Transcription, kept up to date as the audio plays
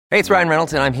Hey, it's Ryan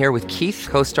Reynolds, and I'm here with Keith,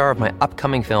 co-star of my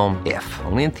upcoming film, If,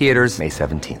 only in theaters May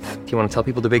 17th. Do you want to tell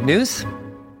people the big news?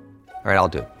 All right, I'll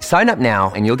do it. Sign up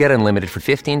now and you'll get unlimited for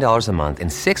 $15 a month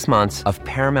and 6 months of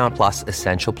Paramount Plus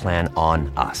Essential Plan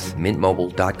on us.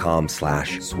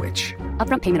 MintMobile.com/switch.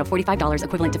 Upfront payment of $45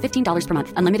 equivalent to $15 per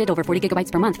month. Unlimited over 40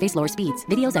 gigabytes per month. Face lower speeds.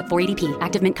 Videos at 480p.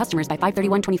 Active Mint customers by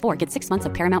 531.24 get 6 months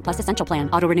of Paramount Plus Essential Plan.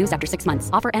 Auto renews after 6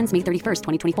 months. Offer ends May 31st,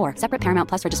 2024. Separate Paramount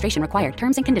Plus registration required.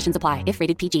 Terms and conditions apply if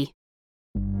rated PG.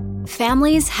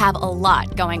 Families have a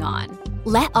lot going on.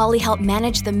 Let Ollie help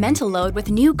manage the mental load with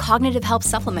new cognitive help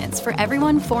supplements for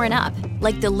everyone 4 and up,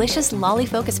 like delicious Lolly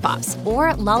Focus Pops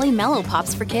or Lolly Mellow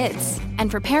Pops for kids.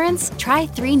 And for parents, try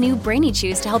 3 new Brainy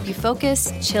Chews to help you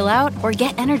focus, chill out, or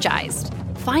get energized.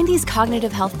 Find these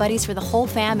cognitive health buddies for the whole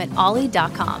fam at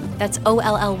ollie.com. That's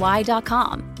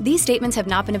OLLY.com. These statements have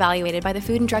not been evaluated by the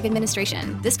Food and Drug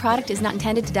Administration. This product is not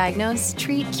intended to diagnose,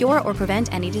 treat, cure, or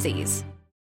prevent any disease.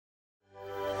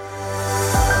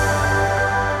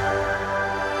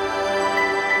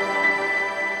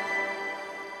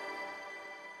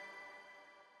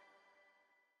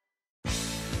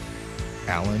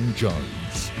 Alan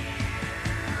Jones,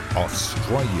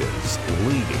 Australia's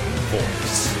leading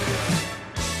voice.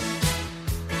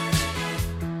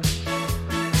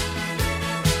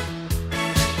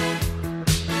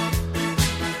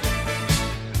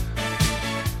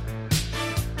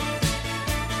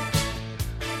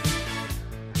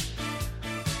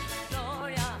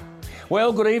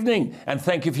 Well, good evening, and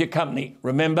thank you for your company.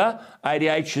 Remember,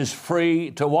 ADH is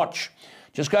free to watch.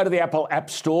 Just go to the Apple App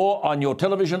Store on your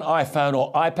television, iPhone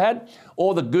or iPad,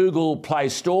 or the Google Play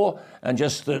Store, and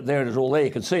just there it is all there,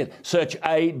 you can see it. Search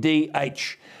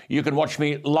ADH. You can watch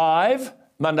me live,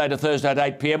 Monday to Thursday at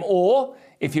 8 p.m, or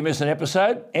if you miss an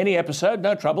episode, any episode,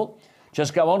 no trouble,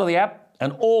 just go onto the app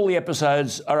and all the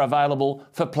episodes are available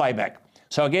for playback.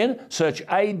 So again, search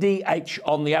ADH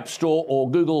on the App Store or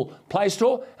Google Play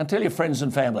Store and tell your friends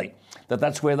and family that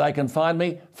that's where they can find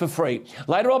me for free.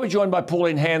 Later I'll be joined by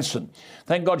Pauline Hanson.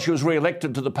 Thank God she was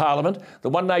re-elected to the Parliament. The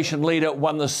One Nation leader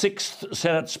won the 6th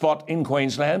Senate spot in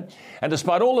Queensland. And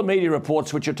despite all the media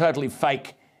reports, which are totally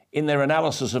fake in their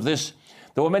analysis of this,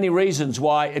 there were many reasons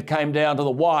why it came down to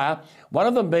the wire. One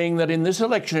of them being that in this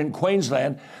election in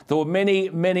Queensland, there were many,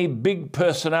 many big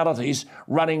personalities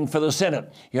running for the Senate.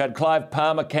 You had Clive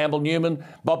Palmer, Campbell Newman,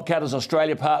 Bob Katter's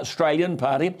Australian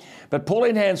Party. But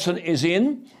Pauline Hanson is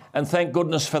in, and thank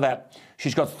goodness for that.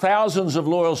 She's got thousands of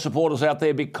loyal supporters out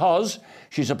there because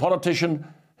she's a politician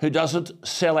who doesn't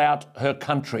sell out her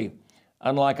country,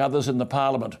 unlike others in the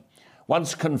Parliament.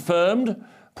 Once confirmed,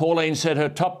 Pauline said her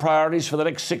top priorities for the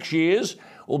next 6 years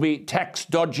will be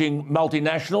tax-dodging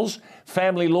multinationals,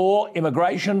 family law,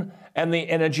 immigration, and the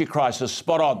energy crisis.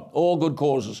 Spot on, all good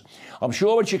causes. I'm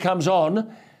sure when she comes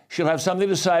on, she'll have something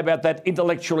to say about that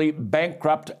intellectually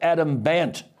bankrupt Adam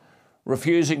Bant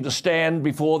refusing to stand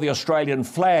before the Australian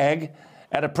flag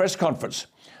at a press conference.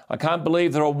 I can't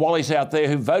believe there are wallies out there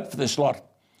who vote for this lot.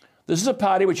 This is a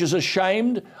party which is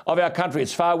ashamed of our country.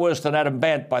 It's far worse than Adam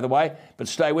Bant, by the way, but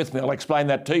stay with me, I'll explain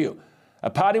that to you. A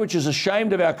party which is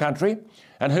ashamed of our country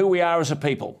and who we are as a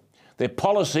people. Their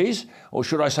policies, or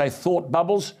should I say thought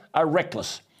bubbles, are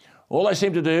reckless. All they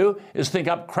seem to do is think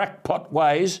up crackpot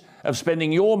ways of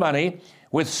spending your money,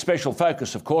 with special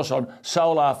focus, of course, on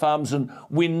solar farms and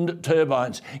wind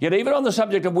turbines. Yet even on the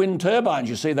subject of wind turbines,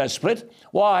 you see they split.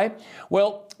 Why?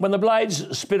 Well, when the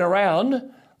blades spin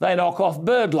around, they knock off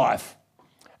bird life.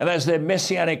 And as their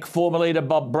messianic former leader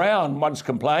Bob Brown once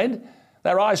complained,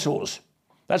 they're eyesores.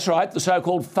 That's right, the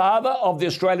so-called father of the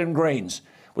Australian Greens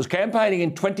was campaigning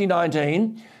in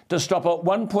 2019 to stop a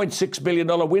 $1.6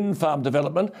 billion wind farm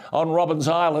development on Robbins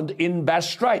Island in Bass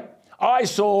Strait.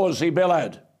 Eyesores, he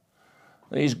bellowed.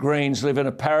 These Greens live in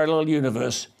a parallel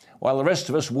universe while the rest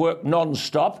of us work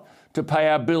non-stop to pay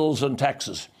our bills and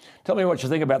taxes. Tell me what you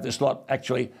think about this lot.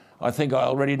 Actually, I think I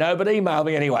already know, but email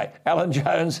me anyway. Alan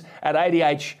Jones at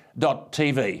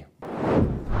adh.tv.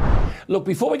 Look,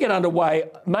 before we get underway,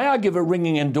 may I give a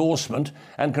ringing endorsement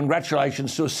and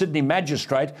congratulations to a Sydney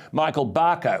magistrate, Michael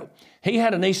Barco. He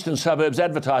had an Eastern Suburbs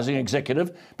advertising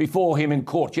executive before him in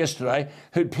court yesterday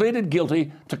who'd pleaded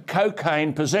guilty to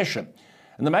cocaine possession.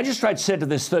 And the magistrate said to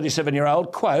this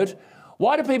 37-year-old, quote,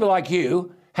 "Why do people like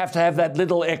you have to have that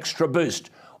little extra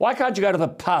boost? Why can't you go to the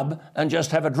pub and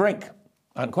just have a drink?"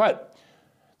 Unquote.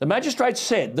 The magistrate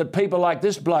said that people like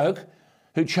this bloke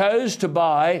who chooses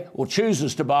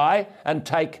to buy and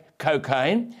take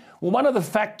cocaine were one of the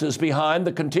factors behind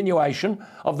the continuation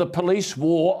of the police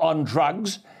war on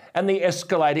drugs and the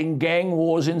escalating gang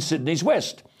wars in Sydney's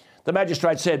west. The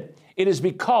magistrate said, It is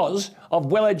because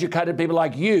of well-educated people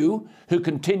like you who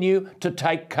continue to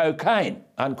take cocaine,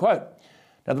 unquote.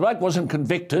 Now, the bloke wasn't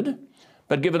convicted,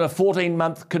 but given a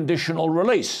 14-month conditional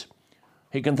release.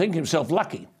 He can think himself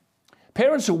lucky.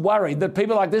 Parents are worried that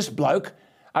people like this bloke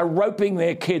are roping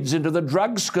their kids into the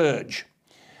drug scourge.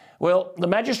 Well, the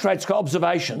magistrate's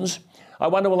observations, I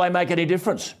wonder will they make any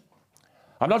difference?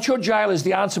 I'm not sure jail is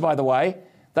the answer, by the way.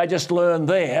 They just learn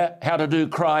there how to do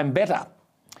crime better.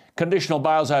 Conditional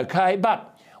bail's okay,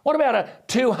 but what about a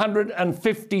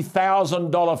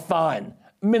 $250,000 fine,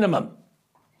 minimum?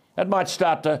 That might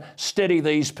start to steady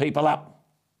these people up.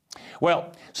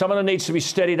 Well, someone who needs to be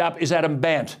steadied up is Adam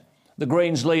Bandt, the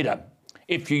Greens leader,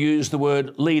 if you use the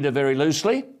word leader very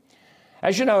loosely.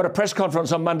 As you know, at a press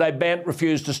conference on Monday, Bandt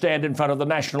refused to stand in front of the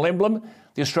national emblem,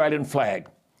 the Australian flag.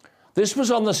 This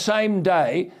was on the same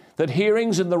day that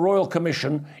hearings in the Royal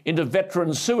Commission into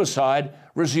veteran suicide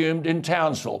resumed in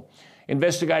Townsville,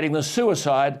 investigating the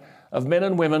suicide of men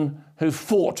and women who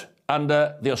fought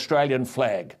under the Australian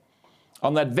flag.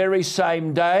 On that very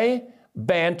same day,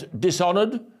 Bandt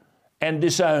dishonoured and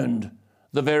disowned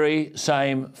the very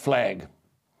same flag.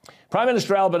 Prime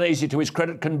Minister Albanese, to his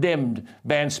credit, condemned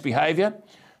Bandt's behaviour,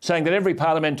 saying that every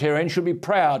parliamentarian should be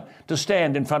proud to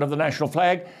stand in front of the national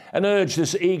flag, and urged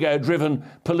this ego-driven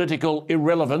political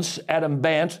irrelevance, Adam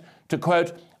Bandt, to,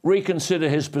 quote, reconsider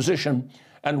his position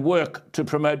and work to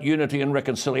promote unity and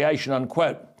reconciliation,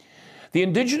 unquote. The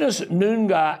Indigenous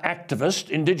Noongar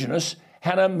activist,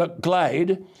 Hannah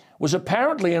McGlade, was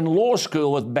apparently in law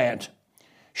school with Bandt.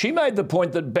 She made the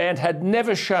point that Bandt had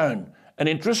never shown an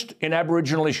interest in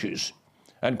Aboriginal issues,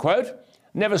 and, quote,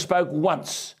 never spoke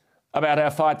once about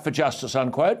our fight for justice,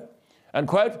 unquote, and,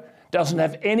 quote, doesn't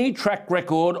have any track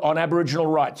record on Aboriginal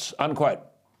rights, unquote.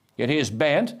 Yet here's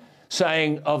Bandt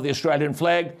saying of the Australian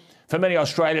flag, for many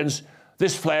Australians,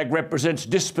 this flag represents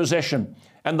dispossession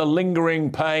and the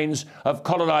lingering pains of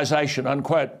colonisation,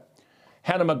 unquote.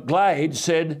 Hannah McGlade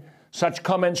said such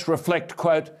comments reflect,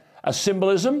 quote, a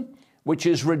symbolism which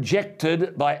is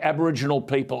rejected by Aboriginal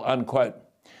people, unquote.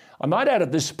 I might add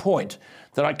at this point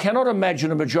that I cannot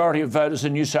imagine a majority of voters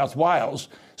in New South Wales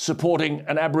supporting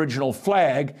an Aboriginal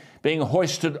flag being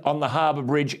hoisted on the Harbour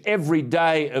Bridge every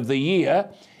day of the year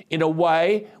in a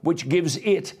way which gives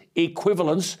it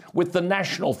equivalence with the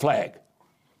national flag.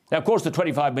 Now, of course, the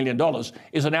 $25 million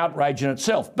is an outrage in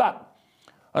itself, but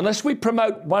unless we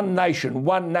promote one nation,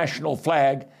 one national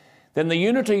flag, then the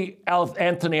unity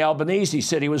Anthony Albanese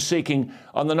said he was seeking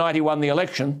on the night he won the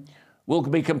election will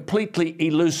be completely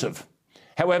elusive.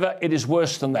 However, it is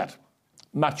worse than that,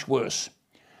 much worse.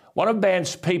 One of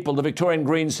Bandt's people, the Victorian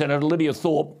Greens Senator Lydia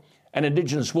Thorpe, an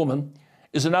Indigenous woman,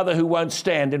 is another who won't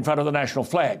stand in front of the national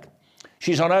flag.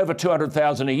 She's on over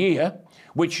 $200,000 a year,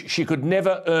 which she could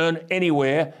never earn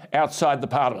anywhere outside the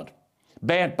Parliament.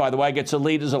 Bandt, by the way, gets a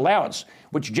leader's allowance,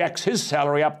 which jacks his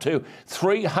salary up to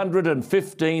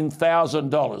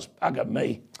 $315,000. Bugger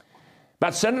me.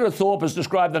 But Senator Thorpe has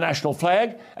described the national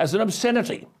flag as an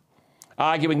obscenity,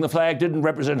 arguing the flag didn't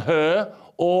represent her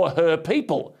or her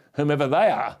people, whomever they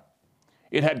are.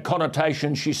 It had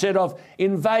connotations, she said, of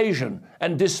invasion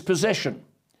and dispossession.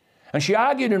 And she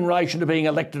argued in relation to being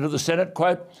elected to the Senate,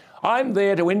 quote, I'm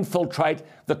there to infiltrate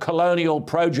the colonial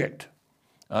project,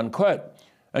 unquote.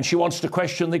 And she wants to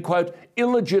question the, quote,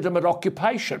 illegitimate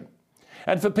occupation.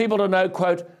 And for people to know,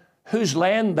 quote, whose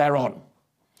land they're on.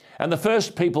 And the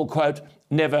first people, quote,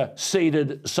 never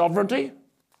ceded sovereignty.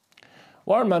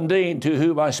 Warren Mundine, to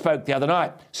whom I spoke the other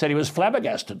night, said he was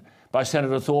flabbergasted by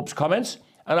Senator Thorpe's comments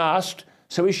and asked,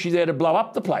 so is she there to blow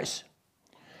up the place?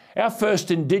 Our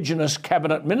first Indigenous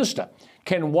Cabinet Minister,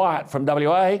 Ken Wyatt from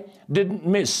WA, didn't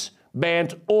miss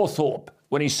Bandt or Thorpe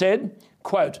when he said,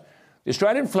 quote, the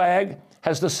Australian flag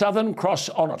has the Southern Cross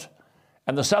on it,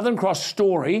 and the Southern Cross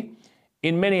story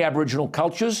in many Aboriginal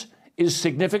cultures is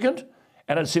significant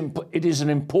and it is an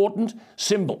important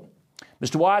symbol.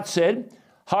 Mr Wyatt said,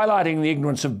 highlighting the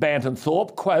ignorance of Bandt and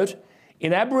Thorpe, quote,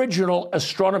 in Aboriginal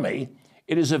astronomy,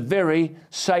 it is a very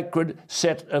sacred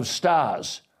set of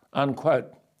stars,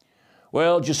 unquote.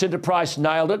 Well, Jacinta Price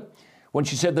nailed it when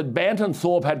she said that Bandt and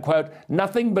Thorpe had, quote,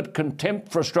 nothing but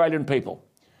contempt for Australian people.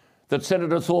 That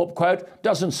Senator Thorpe, quote,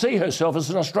 doesn't see herself as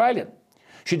an Australian.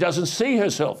 She doesn't see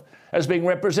herself as being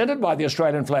represented by the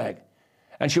Australian flag.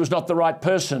 And she was not the right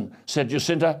person, said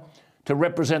Jacinta, to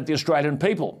represent the Australian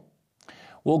people.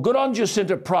 Well, good on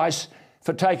Jacinta Price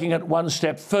for taking it one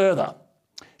step further.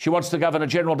 She wants the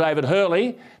Governor-General, David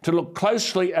Hurley, to look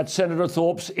closely at Senator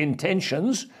Thorpe's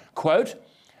intentions, quote,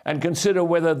 and consider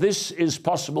whether this is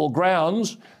possible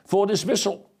grounds for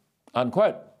dismissal,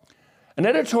 unquote. An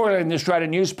editorial in the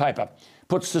Australian newspaper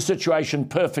puts the situation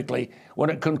perfectly when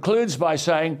it concludes by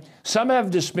saying, some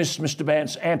have dismissed Mr.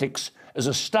 Bant's antics as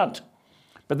a stunt,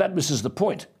 but that misses the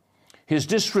point. His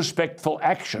disrespectful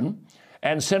action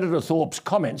and Senator Thorpe's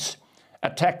comments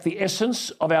attack the essence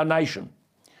of our nation.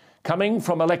 Coming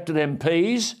from elected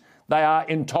MPs, they are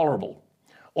intolerable.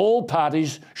 All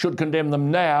parties should condemn them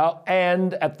now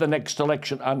and at the next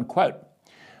election, unquote.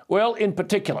 Well, in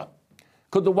particular,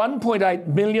 could the 1.8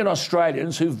 million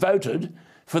Australians who voted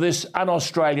for this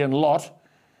un-Australian lot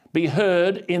be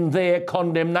heard in their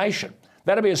condemnation?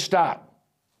 That'd be a start.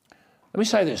 Let me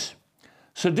say this.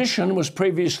 Sedition was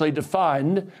previously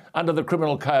defined under the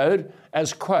Criminal Code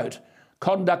as, quote,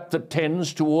 conduct that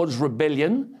tends towards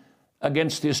rebellion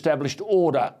against the established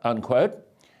order, unquote.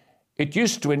 It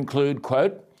used to include,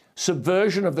 quote,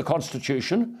 subversion of the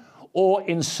Constitution or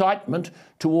incitement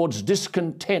towards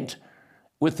discontent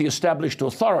with the established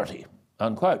authority,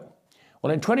 unquote.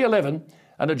 Well, in 2011,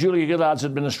 under Julia Gillard's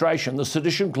administration, the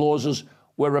sedition clauses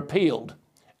were repealed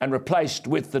and replaced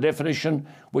with the definition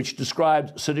which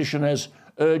described sedition as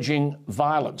urging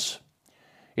violence.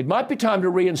 It might be time to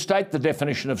reinstate the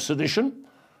definition of sedition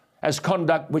as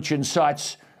conduct which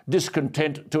incites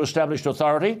discontent to established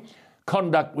authority,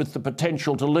 conduct with the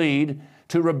potential to lead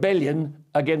to rebellion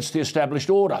against the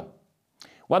established order.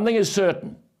 One thing is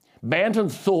certain, Bant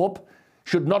and Thorpe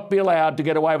should not be allowed to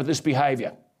get away with this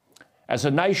behaviour. As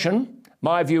a nation,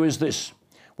 my view is this: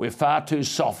 we're far too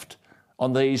soft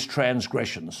on these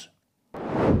transgressions.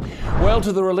 Well,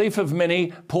 to the relief of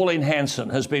many, Pauline Hanson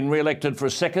has been re-elected for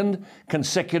a second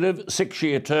consecutive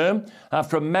 6-year term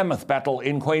after a mammoth battle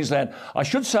in Queensland. I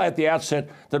should say at the outset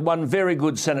that one very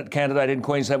good Senate candidate in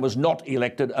Queensland was not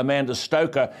elected, Amanda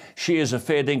Stoker. She is a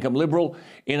fair dinkum Liberal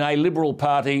in a Liberal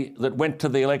party that went to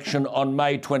the election on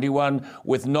May 21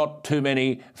 with not too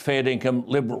many fair dinkum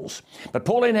Liberals. But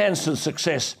Pauline Hanson's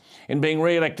success in being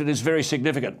re-elected is very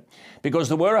significant because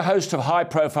there were a host of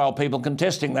high-profile people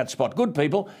contesting that spot. Good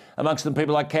people, amongst them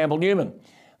people like Campbell Newman.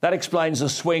 That explains the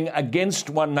swing against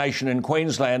One Nation in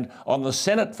Queensland on the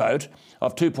Senate vote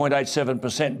of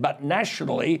 2.87%. But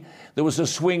nationally, there was a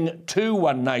swing to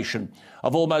One Nation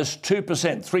of almost 2%,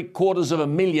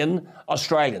 750,000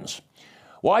 Australians.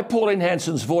 Why Pauline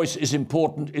Hanson's voice is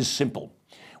important is simple.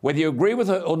 Whether you agree with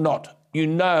her or not, you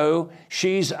know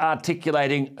she's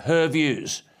articulating her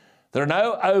views. There are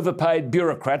no overpaid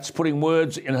bureaucrats putting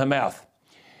words in her mouth.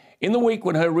 In the week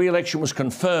when her re-election was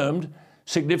confirmed,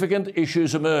 significant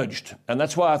issues emerged, and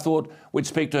that's why I thought we'd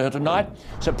speak to her tonight.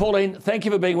 So, Pauline, thank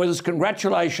you for being with us.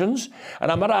 Congratulations. And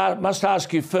I must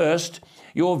ask you first,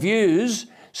 your views,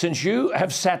 since you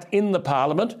have sat in the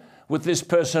Parliament with this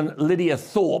person, Lydia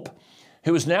Thorpe,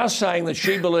 who is now saying that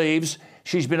she believes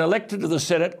she's been elected to the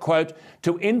Senate, quote,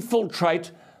 to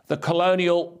infiltrate the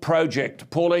colonial project.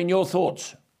 Pauline, your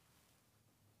thoughts?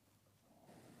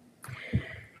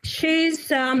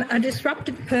 She's a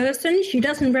disruptive person. She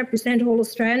doesn't represent all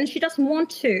Australians. She doesn't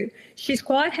want to. She's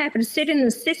quite happy to sit in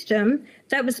the system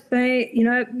that was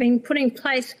being put in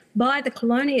place by the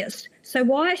colonialists. So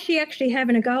why is she actually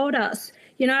having a go at us?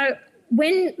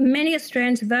 When many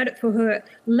Australians voted for her,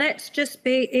 let's just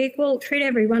be equal, treat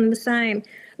everyone the same.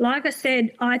 Like I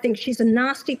said, I think she's a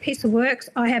nasty piece of work.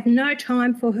 I have no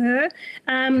time for her.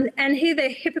 And here they're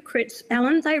hypocrites,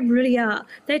 Alan. They really are.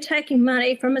 They're taking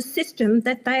money from a system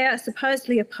that they are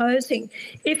supposedly opposing.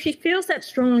 If she feels that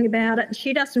strongly about it,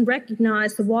 she doesn't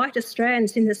recognise the white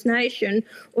Australians in this nation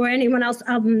or anyone else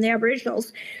other than the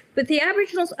Aboriginals. But the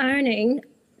Aboriginals owning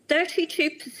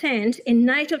 32% in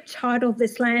native title of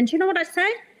this land, you know what I say?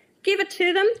 Give it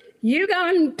to them. You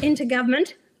go into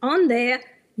government on there.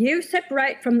 You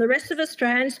separate from the rest of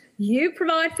Australians, you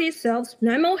provide for yourselves,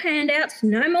 no more handouts,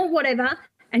 no more whatever,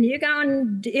 and you go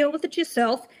and deal with it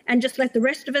yourself and just let the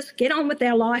rest of us get on with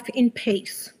our life in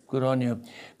peace. Good on you.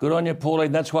 Good on you,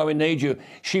 Pauline. That's why we need you.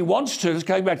 She wants to, just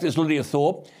going back to this Lydia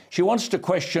Thorpe, she wants to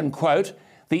question, quote,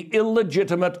 the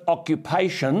illegitimate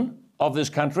occupation of this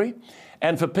country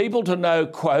and for people to know,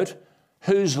 quote,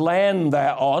 whose land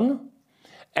they're on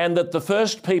and that the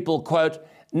first people, quote,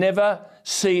 never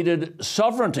ceded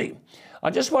sovereignty. I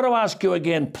just want to ask you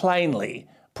again plainly,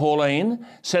 Pauline,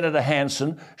 Senator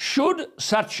Hanson, should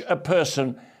such a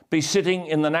person be sitting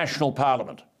in the National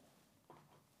Parliament?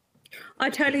 I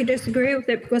totally disagree with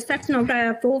it because that's not what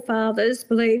our forefathers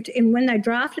believed in when they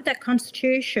drafted that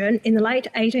constitution in the late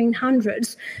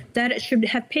 1800s, that it should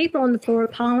have people on the floor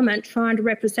of Parliament trying to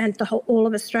represent all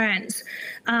of Australians.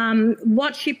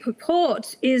 What she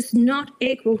purports is not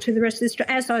equal to the rest of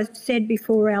Australia, as I said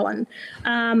before, Ellen.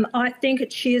 I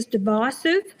think she is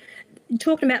divisive.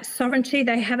 Talking about sovereignty,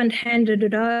 they haven't handed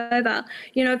it over.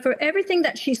 For everything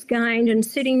that she's gained and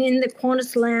sitting in the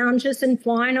Qantas lounges and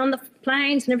flying on the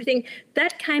planes and everything,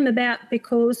 that came about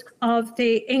because of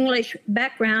the English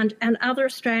background, and other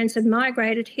Australians had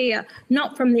migrated here,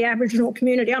 not from the Aboriginal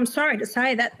community. I'm sorry to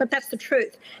say that, but that's the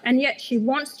truth. And yet she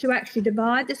wants to actually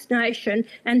divide this nation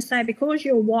and say, because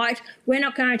you're white, we're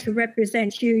not going to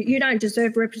represent you. You don't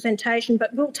deserve representation,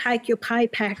 but we'll take your pay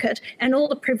packet and all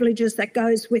the privileges that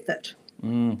goes with it.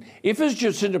 If, as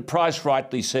Jacinta Price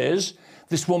rightly says,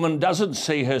 this woman doesn't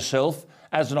see herself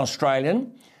as an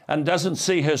Australian and doesn't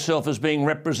see herself as being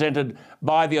represented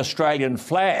by the Australian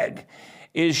flag,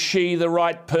 is she the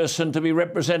right person to be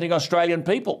representing Australian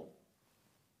people?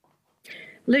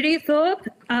 Lydia Thorpe,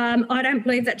 I don't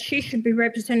believe that she should be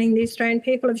representing the Australian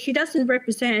people. If she doesn't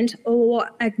represent or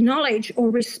acknowledge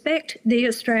or respect the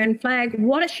Australian flag,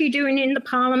 what is she doing in the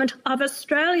Parliament of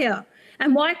Australia?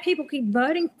 And why people keep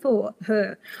voting for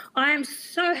her. I am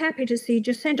so happy to see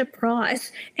Jacinta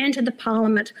Price enter the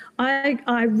Parliament. I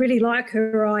really like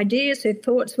her ideas, her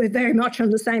thoughts. We're very much on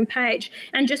the same page.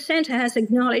 And Jacinta has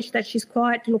acknowledged that she's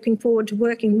quite looking forward to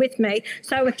working with me.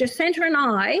 So with Jacinta and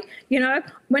I, you know,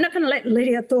 we're not going to let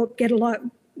Lydia Thorpe get away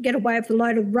with the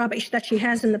load of rubbish that she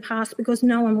has in the past, because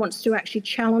no one wants to actually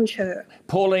challenge her.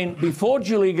 Pauline, before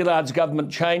Julia Gillard's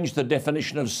government changed the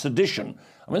definition of sedition,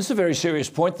 I mean, it's a very serious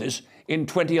point, this, in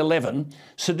 2011,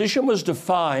 sedition was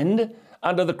defined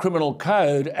under the Criminal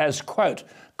Code as, quote,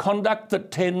 conduct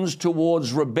that tends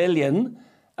towards rebellion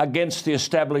against the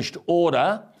established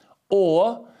order,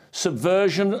 or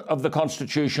subversion of the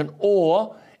Constitution,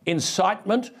 or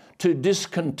incitement to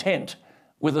discontent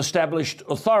with established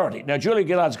authority. Now, Julia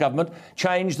Gillard's government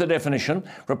changed the definition,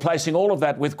 replacing all of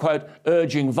that with, quote,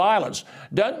 urging violence.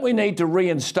 Don't we need to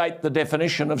reinstate the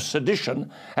definition of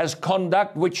sedition as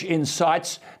conduct which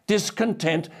incites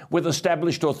discontent with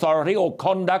established authority, or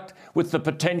conduct with the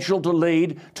potential to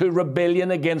lead to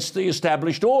rebellion against the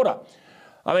established order?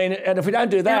 I mean, and if we don't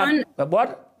do that,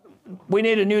 what? We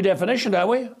need a new definition, don't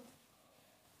we?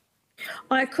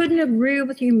 I couldn't agree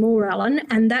with you more, Alan,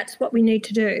 and that's what we need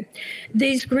to do.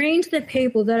 These Greens, the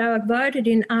people that are voted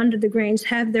in under the Greens,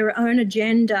 have their own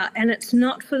agenda, and it's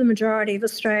not for the majority of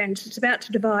Australians. It's about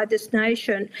to divide this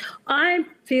nation. I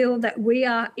feel that we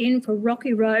are in for a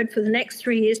rocky road for the next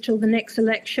 3 years till the next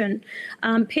election.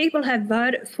 People have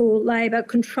voted for Labor,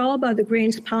 controlled by the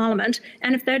Greens Parliament,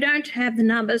 and if they don't have the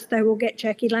numbers, they will get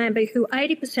Jackie Lambie, who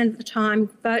 80% of the time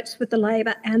votes with the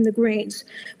Labor and the Greens.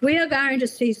 We are going to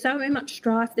see so much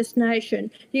strife this nation.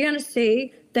 You're going to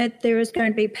see that there is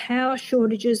going to be power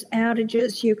shortages,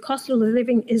 outages, your cost of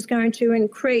living is going to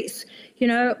increase. You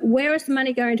know, where is the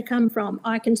money going to come from?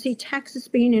 I can see taxes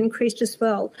being increased as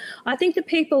well. I think the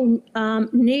people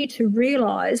need to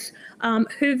realise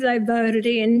who they voted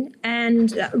in and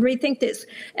rethink this.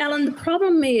 Alan, the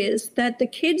problem is that the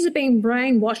kids are being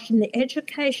brainwashed in the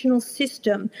educational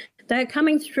system. They're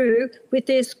coming through with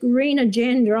this green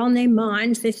agenda on their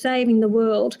minds. They're saving the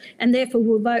world, and therefore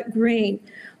will vote green.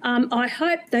 I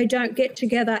hope they don't get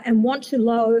together and want to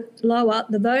lower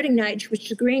the voting age, which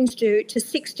the Greens do, to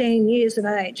 16 years of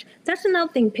age. That's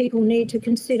another thing people need to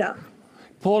consider.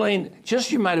 Pauline,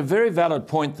 you made a very valid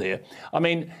point there. I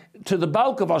mean, to the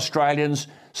bulk of Australians,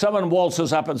 someone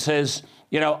waltzes up and says,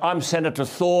 you know, I'm Senator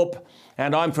Thorpe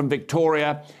and I'm from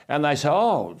Victoria, and they say,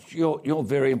 oh, you're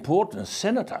very important as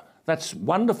Senator. That's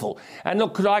wonderful. And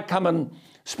look, could I come and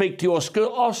speak to your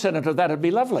school? Oh, Senator, that'd be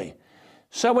lovely.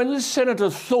 So when this Senator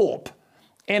Thorpe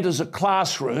enters a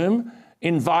classroom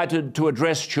invited to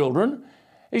address children,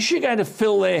 is she going to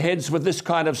fill their heads with this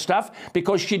kind of stuff?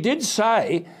 Because she did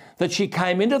say that she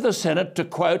came into the Senate to,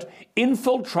 quote,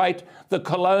 infiltrate the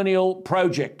colonial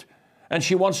project. And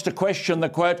she wants to question the,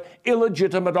 quote,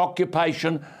 illegitimate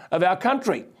occupation of our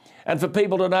country. And for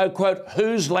people to know, quote,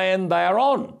 whose land they are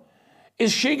on.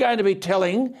 Is she going to be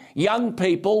telling young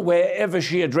people wherever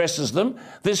she addresses them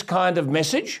this kind of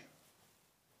message?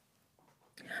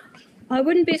 I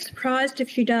wouldn't be surprised if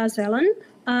she does, Alan,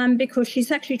 because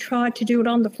she's actually tried to do it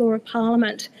on the floor of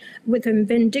Parliament with the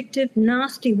vindictive,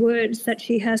 nasty words that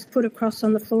she has put across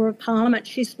on the floor of Parliament.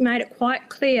 She's made it quite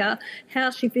clear how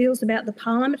she feels about the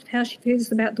Parliament, how she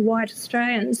feels about the white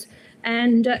Australians.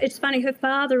 And it's funny, her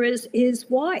father is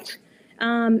white.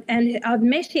 And I've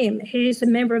met him. He's a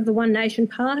member of the One Nation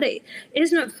Party.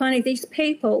 Isn't it funny, these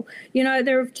people, you know,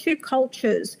 there are two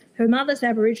cultures. Her mother's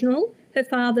Aboriginal, her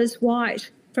father's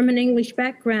white, from an English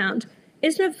background.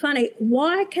 Isn't it funny?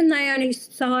 Why can they only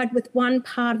side with one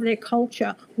part of their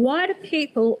culture? Why do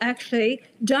people actually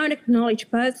don't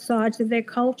acknowledge both sides of their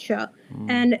culture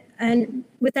and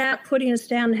without putting us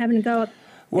down and having to go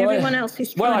Everyone else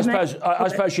is trying I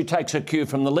suppose she takes her cue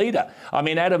from the leader. I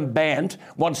mean, Adam Bandt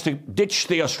wants to ditch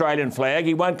the Australian flag.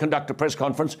 He won't conduct a press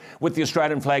conference with the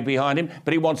Australian flag behind him,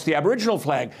 but he wants the Aboriginal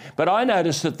flag. But I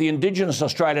noticed that the Indigenous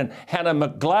Australian Hannah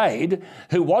McGlade,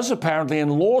 who was apparently in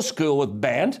law school with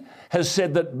Bandt, has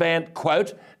said that Bandt,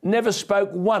 quote, never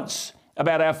spoke once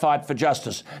about our fight for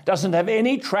justice, doesn't have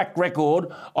any track record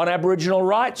on Aboriginal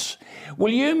rights.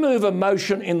 Will you move a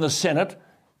motion in the Senate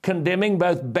condemning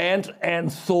both Bandt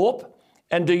and Thorpe?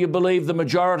 And do you believe the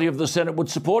majority of the Senate would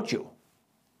support you?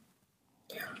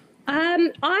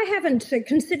 I haven't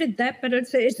considered that, but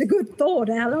it's a good thought,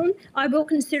 Alan. I will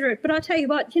consider it. But I tell you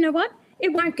what, you know what?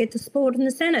 It won't get the support in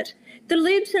the Senate. The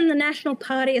Libs and the National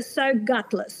Party are so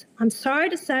gutless. I'm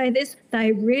sorry to say this,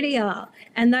 they really are.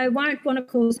 And they won't want to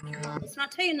cause... And I'll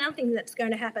tell you nothing that's going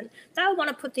to happen. They'll want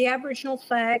to put the Aboriginal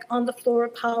flag on the floor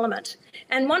of Parliament.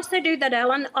 And once they do that,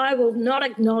 Alan, I will not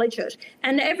acknowledge it.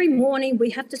 And every morning we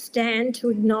have to stand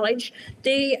to acknowledge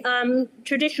the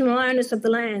traditional owners of the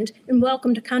land and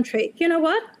welcome to country. You know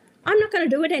what? I'm not going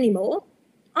to do it anymore.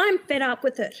 I'm fed up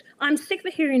with it. I'm sick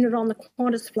of hearing it on the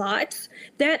Qantas flights.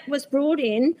 That was brought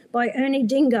in by Ernie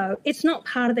Dingo. It's not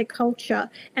part of their culture.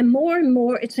 And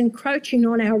more it's encroaching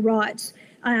on our rights.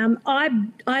 I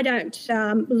don't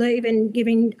believe in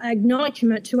giving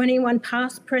acknowledgement to anyone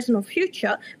past, present or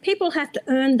future. People have to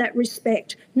earn that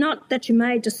respect, not that you're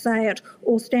made to say it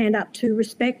or stand up to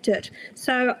respect it.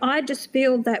 So I just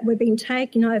feel that we're being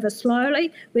taken over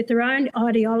slowly with their own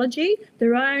ideology,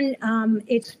 their own,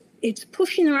 it's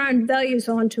pushing their own values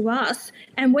onto us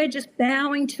and we're just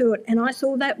bowing to it. And I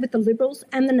saw that with the Liberals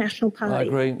and the National Party. I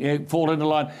agree. Yeah, fall into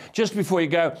line. Just before you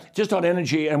go, just on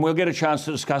energy, and we'll get a chance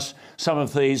to discuss some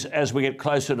of these as we get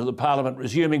closer to the Parliament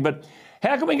resuming, but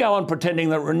how can we go on pretending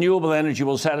that renewable energy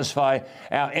will satisfy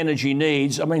our energy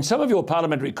needs? I mean, some of your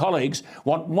parliamentary colleagues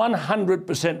want 100%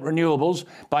 renewables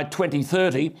by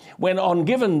 2030, when on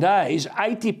given days,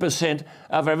 80%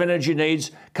 of our energy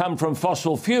needs come from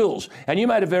fossil fuels. And you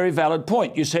made a very valid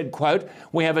point. You said, quote,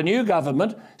 we have a new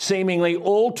government seemingly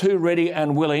all too ready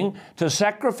and willing to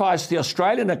sacrifice the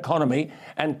Australian economy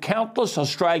and countless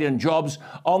Australian jobs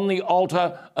on the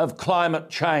altar of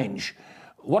climate change.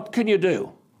 What can you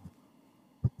do?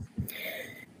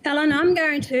 Alan, I'm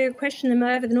going to question them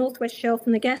over the North West Shelf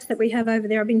and the gas that we have over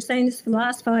there. I've been saying this for the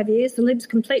last 5 years. The Libs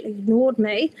completely ignored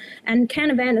me, and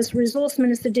Canavan, as Resource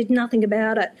Minister, did nothing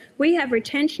about it. We have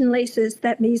retention leases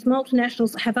that these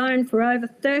multinationals have owned for over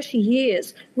 30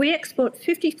 years. We export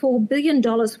 $54 billion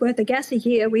worth of gas a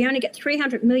year. We only get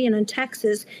 $300 million in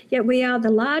taxes, yet we are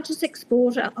the largest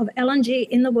exporter of LNG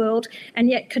in the world, and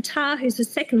yet Qatar, who's the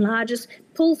second largest,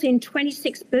 pulls in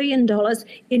 $26 billion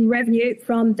in revenue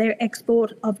from their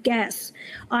export of gas.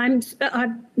 I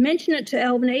mentioned it to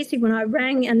Albanese when I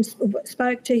rang and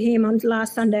spoke to him on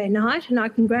last Sunday night, and I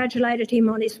congratulated him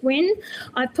on his win.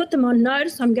 I put them on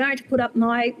notice. I'm going to put up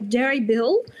my dairy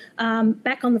bill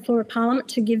back on the floor of Parliament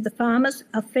to give the farmers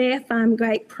a fair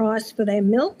farm-gate price for their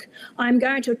milk. I'm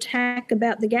going to attack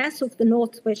about the gas off the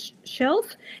North West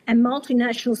Shelf and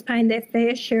multinationals paying their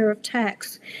fair share of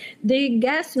tax. The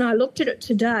gas, and I looked at it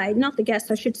today, not the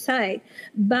gas I should say,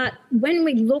 but when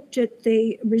we looked at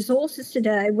the resources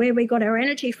today, where we got our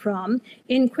energy from,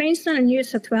 in Queensland and New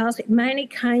South Wales, it mainly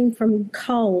came from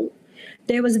coal.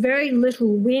 There was very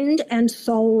little wind and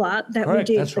solar that Correct,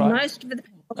 we did. that's right. Most of it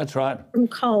That's right. from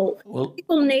coal. Well,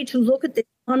 people need to look at this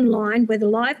online where the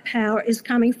live power is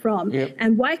coming from Yep.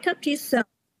 and wake up to yourself.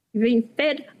 You've been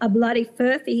fed a bloody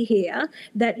furphy here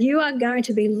that you are going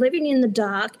to be living in the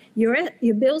dark. Your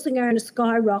bills are going to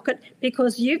skyrocket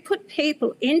because you put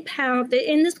people in power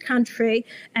in this country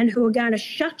and who are going to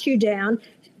shut you down,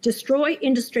 destroy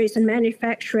industries and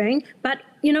manufacturing. But,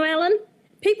 you know, Alan,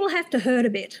 people have to hurt a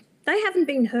bit. They haven't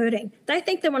been hurting. They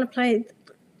think they want to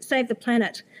save the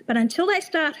planet. But until they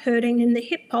start hurting in the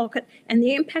hip pocket and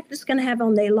the impact it's going to have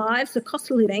on their lives, the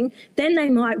cost of living, then they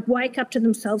might wake up to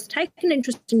themselves, take an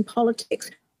interest in politics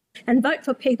and vote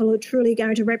for people who are truly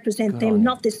going to represent them,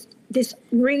 not this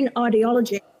green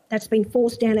ideology that's been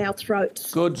forced down our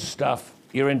throats. Good stuff.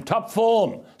 You're in top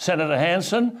form, Senator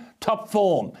Hanson, top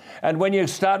form. And when you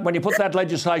put that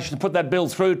legislation, put that bill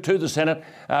through to the Senate,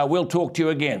 we'll talk to you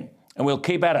again and we'll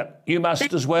keep at it. You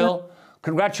must as well.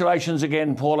 Congratulations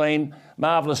again, Pauline.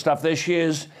 Marvellous stuff. There she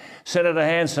is, Senator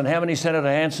Hanson. How many Senator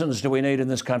Hansons do we need in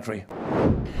this country?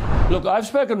 Look, I've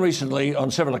spoken recently,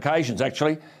 on several occasions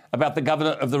actually, about the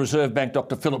Governor of the Reserve Bank,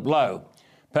 Dr. Philip Lowe,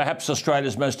 perhaps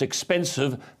Australia's most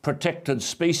expensive protected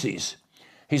species.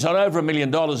 He's on over $1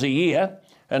 million a year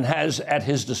and has at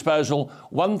his disposal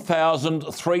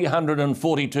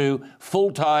 1,342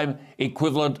 full-time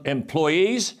equivalent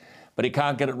employees, but he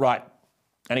can't get it right,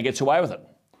 and he gets away with it.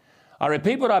 I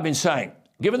repeat what I've been saying.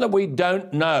 Given that we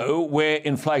don't know where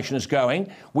inflation is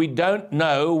going, we don't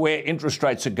know where interest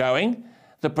rates are going,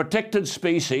 the protected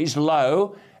species,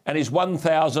 low, and his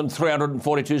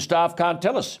 1,342 staff can't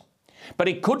tell us. But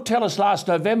he could tell us last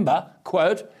November,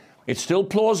 quote, "It's still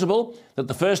plausible that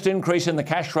the first increase in the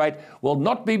cash rate will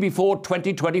not be before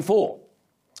 2024.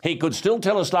 He could still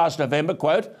tell us last November,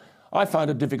 quote, "I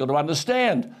find it difficult to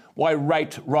understand why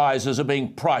rate rises are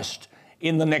being priced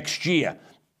in the next year,"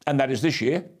 and that is this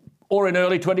year, or in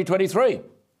early 2023.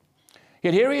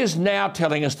 Yet here he is now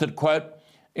telling us that, quote,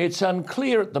 "It's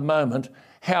unclear at the moment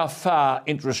how far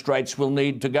interest rates will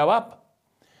need to go up."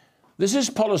 This is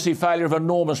policy failure of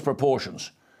enormous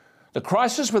proportions. The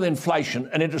crisis with inflation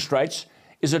and interest rates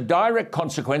is a direct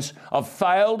consequence of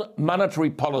failed monetary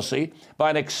policy by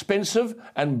an expensive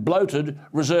and bloated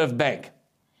Reserve Bank.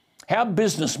 How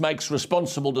business makes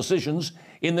responsible decisions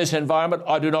in this environment,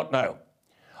 I do not know.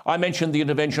 I mentioned the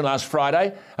intervention last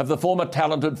Friday of the former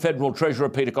talented Federal Treasurer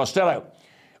Peter Costello,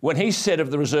 when he said of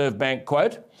the Reserve Bank,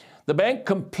 quote, "The bank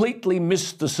completely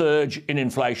missed the surge in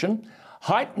inflation,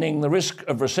 heightening the risk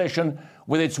of recession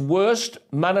with its worst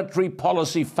monetary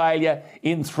policy failure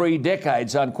in 3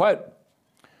 decades, unquote.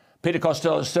 Peter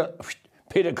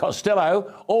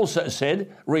Costello also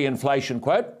said, re-inflation,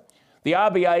 quote, "The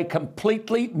RBA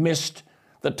completely missed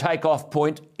the takeoff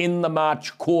point in the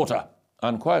March quarter,"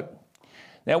 unquote.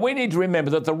 Now, we need to remember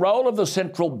that the role of the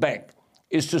central bank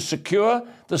is to secure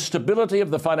the stability of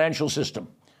the financial system.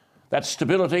 That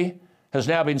stability has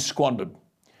now been squandered.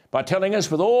 By telling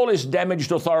us with all his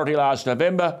damaged authority last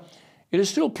November, it is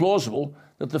still plausible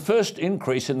that the first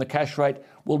increase in the cash rate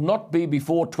will not be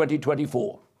before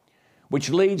 2024, which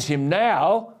leads him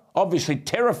now, obviously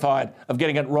terrified of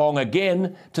getting it wrong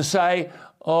again, to say,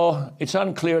 "Oh, it's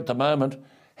unclear at the moment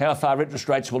how far interest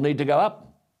rates will need to go up."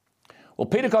 Well,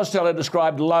 Peter Costello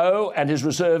described Lowe and his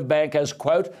Reserve Bank as,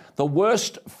 quote, "the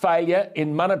worst failure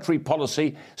in monetary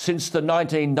policy since the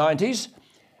 1990s.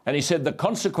 And he said the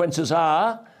consequences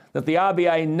are that the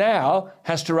RBA now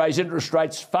has to raise interest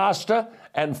rates faster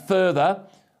and further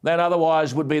than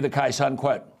otherwise would be the case,"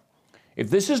 unquote. If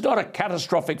this is not a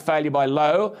catastrophic failure by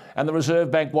Lowe and the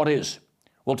Reserve Bank, what is?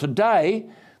 Well, today,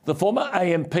 the former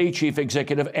AMP Chief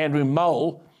Executive, Andrew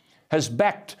Mole, has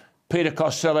backed Peter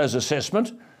Costello's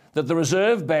assessment that the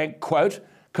Reserve Bank, quote,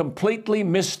 "completely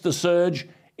missed the surge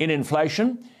in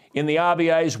inflation in the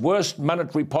RBA's worst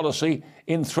monetary policy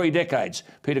in 3 decades,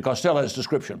 Peter Costello's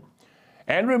description.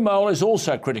 Andrew Mole is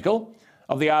also critical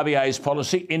of the RBA's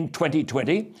policy in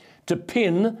 2020 to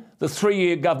pin the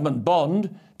 3-year government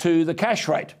bond to the cash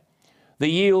rate. The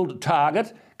yield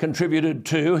target contributed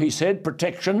to, he said,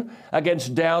 protection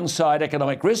against downside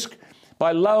economic risk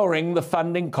by lowering the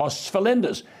funding costs for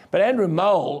lenders. But Andrew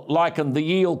Mole likened the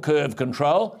yield curve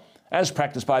control, as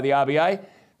practiced by the RBA,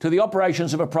 to the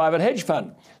operations of a private hedge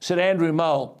fund. Said Andrew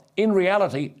Mole, in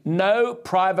reality, no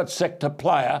private sector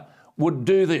player would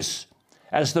do this,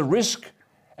 as the risk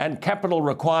and capital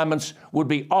requirements would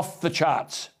be off the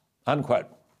charts, unquote.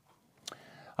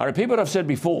 I repeat what I've said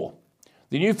before.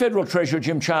 The new Federal Treasurer,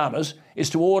 Jim Chalmers, is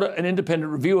to order an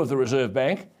independent review of the Reserve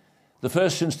Bank, the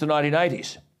first since the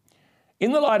 1980s.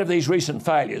 In the light of these recent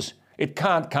failures, it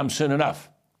can't come soon enough.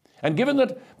 And given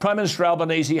that Prime Minister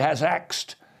Albanese has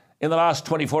axed in the last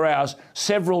 24 hours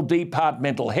several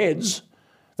departmental heads,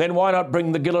 then why not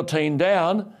bring the guillotine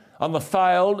down on the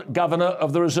failed Governor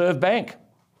of the Reserve Bank?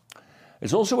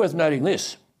 It's also worth noting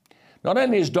this. Not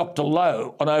only is Dr.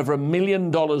 Lowe on over $1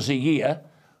 million a year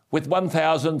with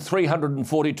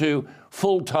 1,342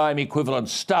 full-time equivalent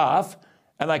staff,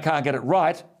 and they can't get it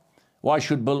right, why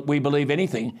should we believe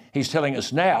anything he's telling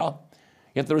us now?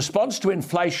 Yet the response to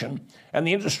inflation and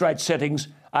the interest rate settings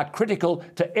are critical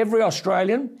to every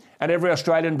Australian and every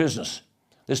Australian business.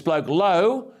 This bloke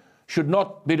Lowe should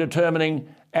not be determining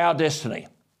our destiny.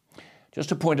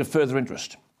 Just a point of further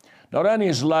interest. Not only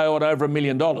is Lowe on over $1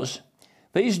 million,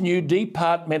 these new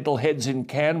departmental heads in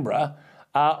Canberra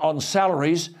are on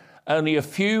salaries only a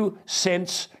few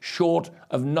cents short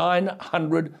of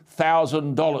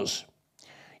 $900,000.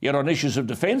 Yet on issues of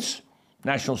defence,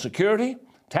 national security,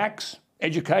 tax,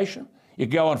 education, you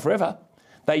go on forever,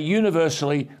 they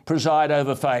universally preside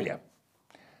over failure.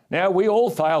 Now, we all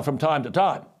fail from time to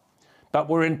time, but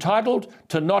we're entitled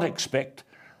to not expect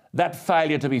that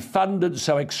failure to be funded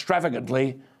so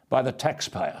extravagantly by the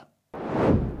taxpayer.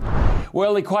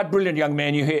 Well, the quite brilliant young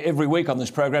man you hear every week on this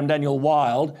program, Daniel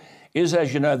Wild, is,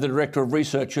 as you know, the Director of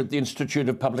Research at the Institute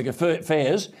of Public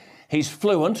Affairs. He's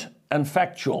fluent and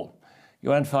factual. You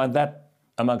won't find that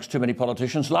amongst too many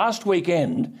politicians. Last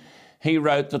weekend, he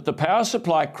wrote that the power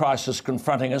supply crisis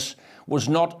confronting us was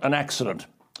not an accident.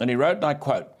 And he wrote, and I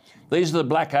quote, These are the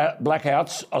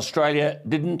blackouts Australia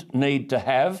didn't need to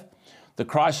have. The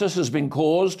crisis has been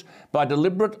caused by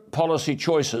deliberate policy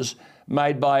choices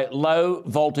made by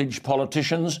low-voltage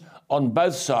politicians on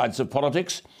both sides of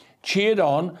politics, cheered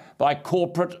on by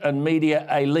corporate and media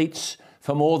elites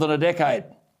for more than a decade.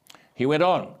 He went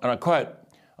on, and I quote,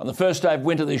 "On the first day of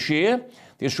winter this year,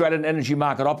 the Australian Energy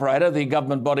Market Operator, the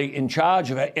government body in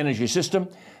charge of our energy system,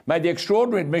 made the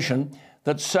extraordinary admission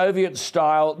that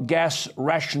Soviet-style gas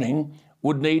rationing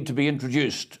would need to be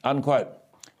introduced," unquote.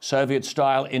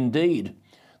 Soviet-style indeed.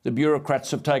 The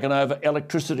bureaucrats have taken over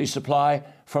electricity supply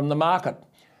from the market.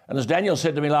 And as Daniel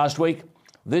said to me last week,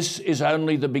 this is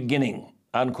only the beginning,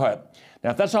 unquote.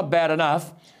 Now, if that's not bad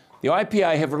enough, the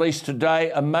IPA have released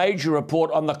today a major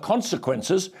report on the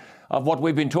consequences of what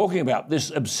we've been talking about,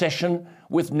 this obsession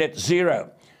with net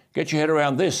zero. Get your head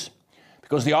around this,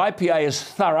 because the IPA is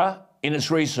thorough in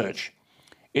its research.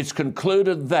 It's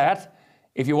concluded that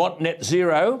if you want net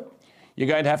zero, you're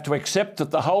going to have to accept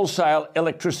that the wholesale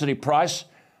electricity price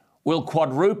will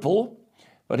quadruple.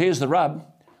 But here's the rub.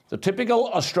 The typical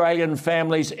Australian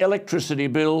family's electricity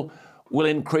bill will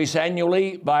increase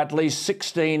annually by at least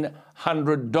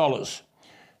 $1,600.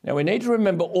 Now, we need to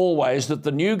remember always that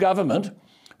the new government,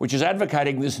 which is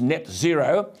advocating this net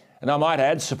zero, and I might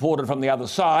add, supported from the other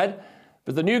side,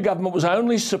 but the new government was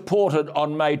only supported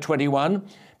on May 21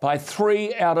 by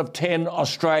 3 out of 10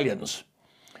 Australians.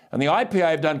 And the IPA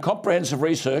have done comprehensive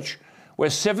research where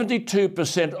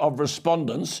 72% of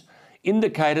respondents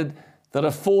indicated that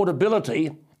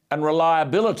affordability and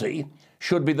reliability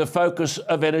should be the focus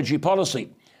of energy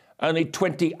policy. Only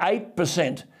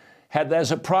 28% had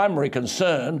as a primary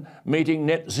concern meeting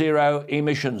net zero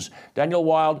emissions. Daniel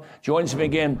Wild joins me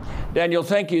again. Daniel,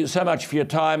 thank you so much for your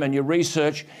time and your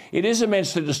research. It is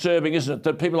immensely disturbing, isn't it,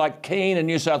 that people like Keane in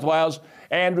New South Wales,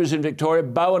 Andrews in Victoria,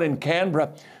 Bowen in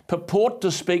Canberra purport to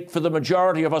speak for the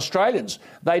majority of Australians.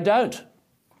 They don't.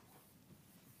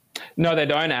 No, they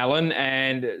don't, Alan.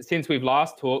 And since we've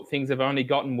last talked, things have only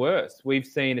gotten worse. We've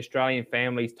seen Australian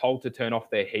families told to turn off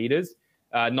their heaters,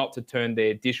 not to turn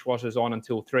their dishwashers on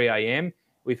until 3 a.m.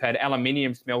 We've had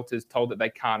aluminium smelters told that they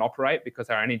can't operate because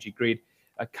our energy grid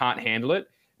can't handle it.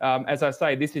 As I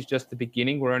say, this is just the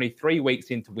beginning. We're only 3 weeks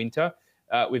into winter.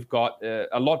 We've got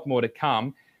a lot more to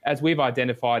come. As we've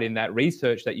identified in that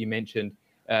research that you mentioned,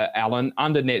 Alan,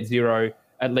 under net zero,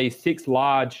 at least 6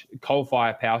 large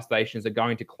coal-fired power stations are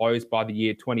going to close by the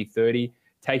year 2030,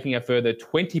 taking a further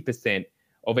 20%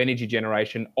 of energy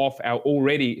generation off our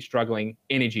already struggling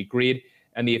energy grid.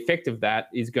 And the effect of that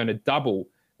is going to double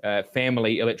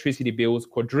family electricity bills,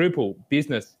 quadruple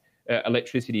business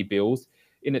electricity bills.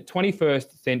 In the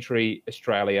 21st century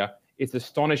Australia, it's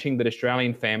astonishing that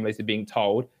Australian families are being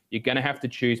told you're going to have to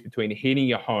choose between heating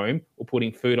your home or putting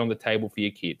food on the table for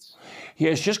your kids.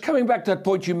 Yes, just coming back to that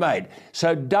point you made.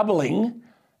 So doubling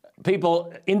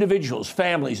people, individuals,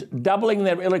 families, doubling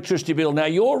their electricity bill. Now,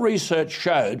 your research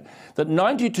showed that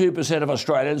 92% of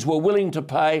Australians were willing to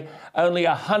pay only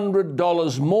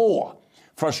 $100 more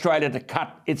for Australia to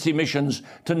cut its emissions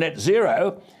to net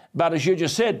zero. But as you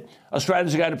just said,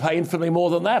 Australians are going to pay infinitely more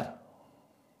than that.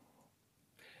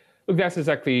 Look, that's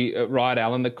exactly right,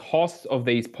 Alan. The costs of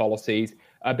these policies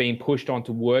are being pushed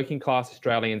onto working class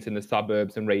Australians in the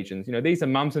suburbs and regions. You know, these are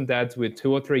mums and dads with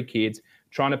 2 or 3 kids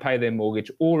trying to pay their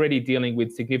mortgage, already dealing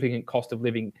with significant cost of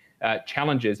living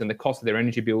challenges, and the cost of their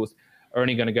energy bills are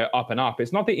only going to go up and up.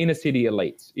 It's not the inner city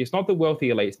elites. It's not the wealthy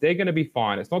elites. They're going to be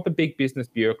fine. It's not the big business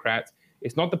bureaucrats.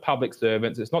 It's not the public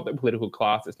servants. It's not the political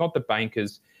class. It's not the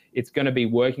bankers. It's going to be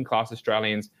working class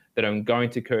Australians that are going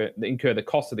to incur the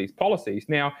cost of these policies.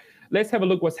 Now, let's have a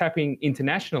look what's happening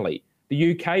internationally.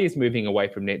 The UK is moving away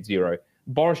from net zero.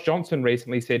 Boris Johnson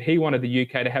recently said he wanted the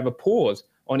UK to have a pause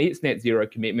on its net zero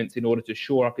commitments in order to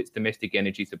shore up its domestic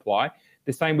energy supply.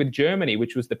 The same with Germany,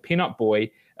 which was the pin-up boy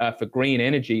for green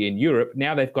energy in Europe.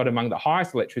 Now they've got among the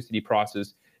highest electricity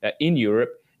prices in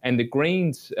Europe. And the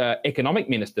Greens economic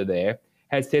minister there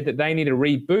has said that they need to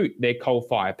reboot their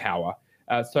coal-fired power.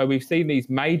 So we've seen these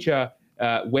major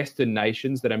Western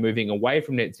nations that are moving away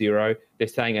from net zero. They're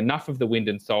saying enough of the wind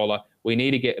and solar. We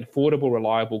need to get affordable,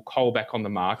 reliable coal back on the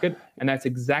market. And that's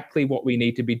exactly what we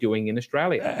need to be doing in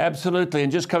Australia. Absolutely.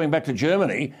 And just coming back to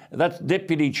Germany, that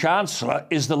Deputy Chancellor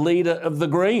is the leader of the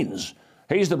Greens.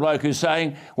 He's the bloke who's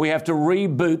saying we have to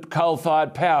reboot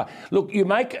coal-fired power. Look, you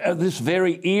make this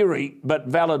very eerie but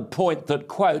valid point that,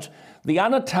 quote, the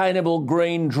unattainable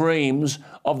green dreams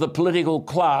of the political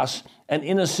class and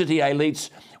inner city elites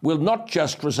will not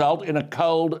just result in a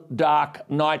cold, dark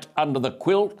night under the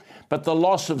quilt, but the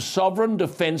loss of sovereign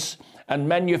defence and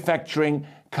manufacturing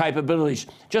capabilities.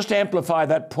 Just amplify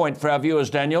that point for our viewers,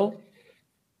 Daniel.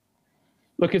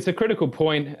 Look, it's a critical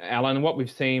point, Alan. What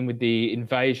we've seen with the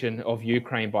invasion of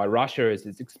Ukraine by Russia is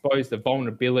it's exposed the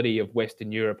vulnerability of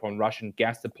Western Europe on Russian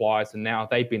gas supplies. And now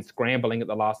they've been scrambling at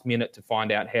the last minute to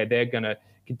find out how they're going to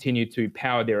continue to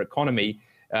power their economy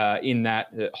in that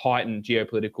heightened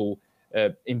geopolitical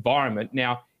environment.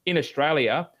 Now, in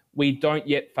Australia, we don't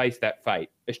yet face that fate.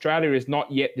 Australia is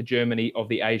not yet the Germany of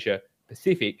the Asia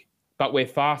Pacific, but we're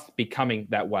fast becoming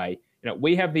that way.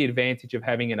 We have the advantage of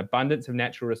having an abundance of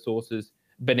natural resources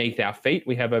beneath our feet.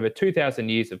 We have over 2,000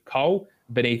 years of coal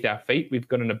beneath our feet. We've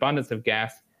got an abundance of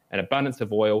gas, an abundance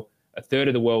of oil, a third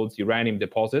of the world's uranium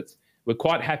deposits. We're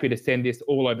quite happy to send this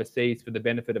all overseas for the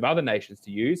benefit of other nations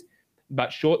to use,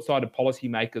 but short-sighted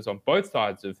policymakers on both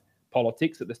sides of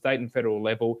politics at the state and federal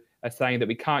level are saying that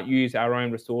we can't use our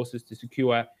own resources to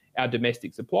secure our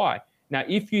domestic supply. Now,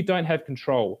 if you don't have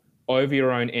control over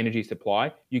your own energy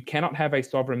supply, you cannot have a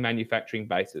sovereign manufacturing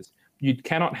basis. You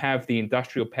cannot have the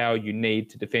industrial power you need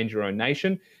to defend your own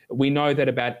nation. We know that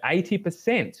about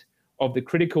 80% of the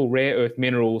critical rare earth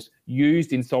minerals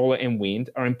used in solar and wind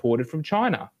are imported from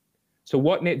China. So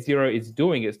what net zero is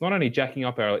doing is not only jacking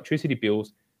up our electricity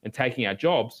bills and taking our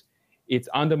jobs, it's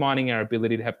undermining our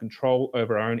ability to have control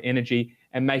over our own energy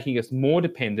and making us more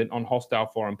dependent on hostile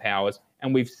foreign powers.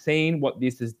 And we've seen what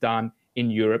this has done in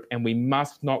Europe, and we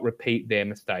must not repeat their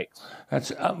mistakes.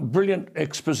 That's a brilliant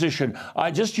exposition.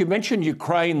 You mentioned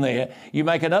Ukraine there. You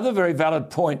make another very valid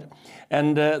point,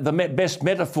 and the best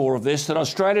metaphor of this, that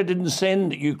Australia didn't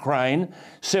send Ukraine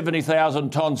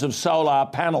 70,000 tonnes of solar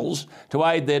panels to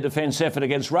aid their defence effort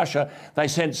against Russia. They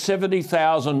sent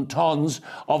 70,000 tonnes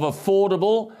of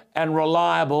affordable and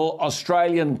reliable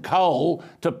Australian coal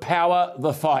to power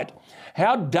the fight.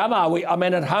 How dumb are we? I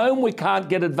mean, at home we can't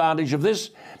get advantage of this,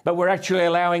 but we're actually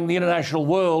allowing the international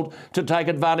world to take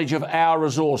advantage of our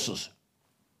resources.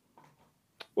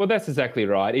 Well, that's exactly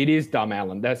right. It is dumb,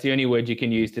 Alan. That's the only word you can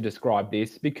use to describe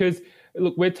this, because,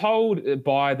 look, we're told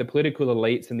by the political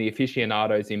elites and the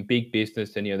aficionados in big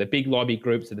business and, the big lobby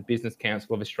groups of the Business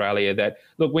Council of Australia that,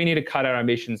 look, we need to cut our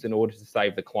emissions in order to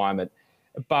save the climate.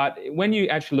 But when you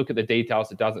actually look at the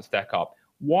details, it doesn't stack up.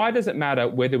 Why does it matter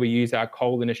whether we use our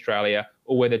coal in Australia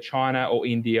or whether China or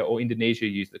India or Indonesia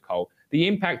use the coal? The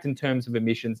impact in terms of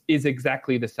emissions is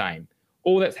exactly the same.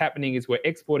 All that's happening is we're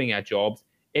exporting our jobs,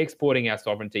 exporting our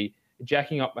sovereignty,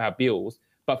 jacking up our bills,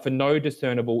 but for no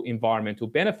discernible environmental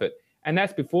benefit. And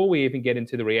that's before we even get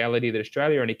into the reality that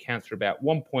Australia only accounts for about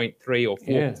 1.3 or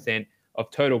 4%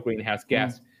 of total greenhouse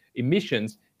gas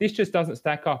emissions. This just doesn't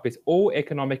stack up. It's all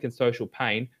economic and social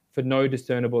pain for no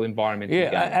discernible environmental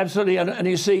gain. Absolutely. And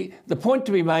you see, the point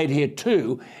to be made here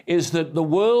too is that the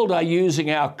world are using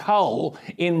our coal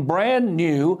in brand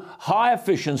new, high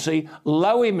efficiency,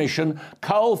 low emission,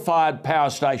 coal-fired power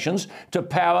stations to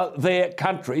power their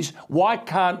countries. Why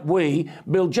can't we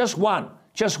build just one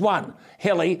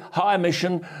Heli, high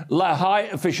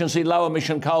efficiency, low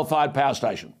emission, coal-fired power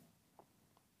station?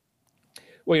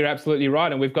 Well, you're absolutely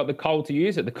right. And we've got the coal to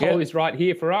use it. The coal is right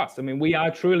here for us. I mean, we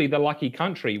are truly the lucky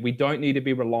country. We don't need to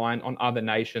be reliant on other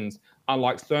nations,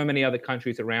 unlike so many other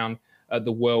countries around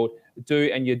the world do.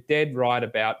 And you're dead right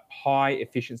about high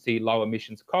efficiency, low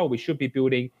emissions coal. We should be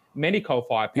building many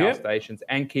coal-fired power stations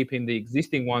and keeping the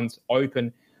existing ones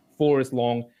open for as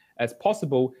long as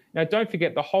possible. Now, don't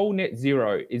forget, the whole net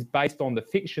zero is based on the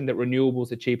fiction that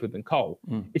renewables are cheaper than coal.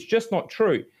 It's just not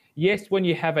true. Yes, when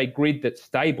you have a grid that's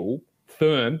stable,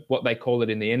 firm, what they call it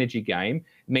in the energy game,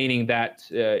 meaning that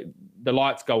the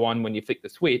lights go on when you flick the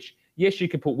switch. Yes, you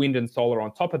can put wind and solar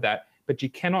on top of that, but you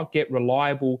cannot get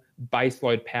reliable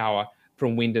baseload power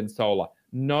from wind and solar.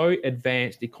 No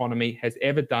advanced economy has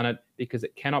ever done it because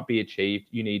it cannot be achieved.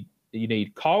 You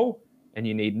need coal and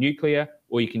you need nuclear,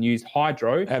 or you can use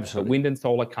hydro. Absolutely. But wind and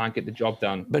solar can't get the job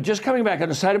done. But just coming back,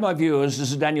 and to say to my viewers,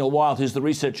 this is Daniel Wild, who's the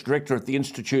research director at the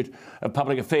Institute of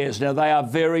Public Affairs. Now, they are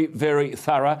very, very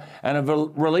thorough and have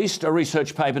released a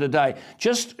research paper today.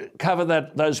 Just cover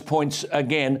those points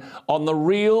again on the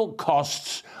real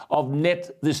costs of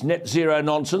this net zero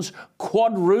nonsense,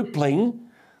 quadrupling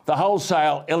the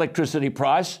wholesale electricity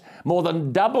price, more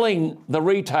than doubling the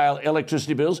retail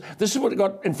electricity bills. This is what we've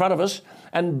got in front of us,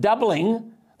 and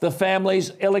doubling the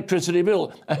family's electricity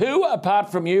bill. Who,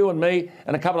 apart from you and me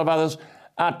and a couple of others,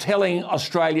 are telling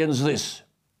Australians this?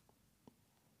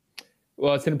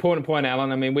 Well, it's an important point,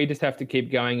 Alan. I mean, we just have to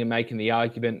keep going and making the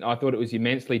argument. I thought it was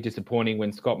immensely disappointing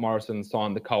when Scott Morrison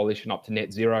signed the coalition up to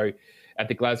net zero at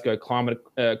the Glasgow Climate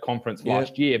Conference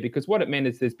last year, because what it meant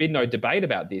is there's been no debate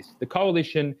about this. The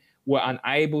coalition were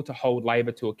unable to hold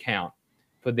Labor to account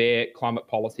for their climate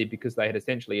policy because they had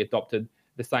essentially adopted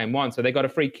the same one. So they got a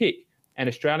free kick. And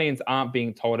Australians aren't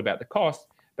being told about the cost,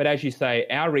 But as you say,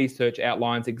 our research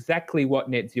outlines exactly what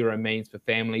net zero means for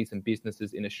families and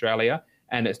businesses in Australia,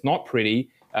 and it's not pretty.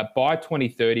 By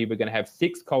 2030, we're going to have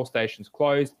 6 coal stations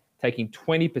closed, taking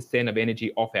 20% of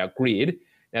energy off our grid.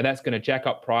 Now, that's going to jack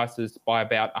up prices by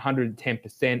about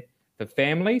 110% for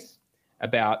families,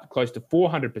 about close to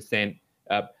 400%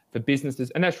 for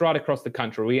businesses, and that's right across the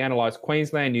country. We analysed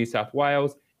Queensland, New South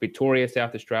Wales, Victoria,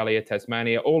 South Australia,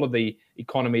 Tasmania, all of the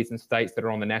economies and states that are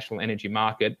on the national energy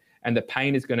market, and the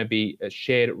pain is going to be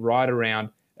shared right around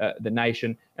the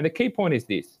nation. And the key point is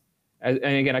this, and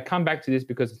again, I come back to this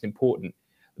because it's important.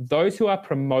 Those who are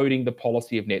promoting the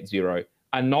policy of net zero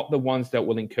are not the ones that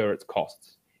will incur its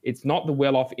costs. It's not the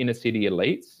well-off inner city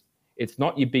elites. It's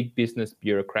not your big business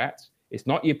bureaucrats. It's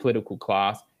not your political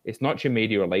class. It's not your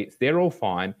media elites. They're all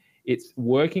fine. It's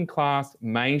working class,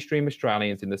 mainstream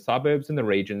Australians in the suburbs and the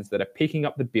regions that are picking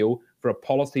up the bill for a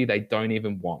policy they don't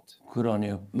even want. Good on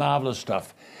you. Marvellous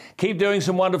stuff. Keep doing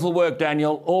some wonderful work,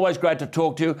 Daniel. Always great to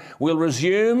talk to you. We'll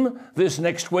resume this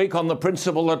next week on the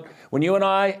principle that when you and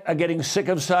I are getting sick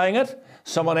of saying it,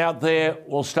 someone out there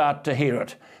will start to hear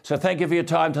it. So thank you for your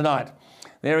time tonight.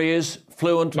 There he is,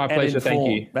 fluent My pleasure, and informed.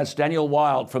 thank you. That's Daniel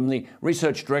Wild from the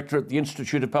Research Director at the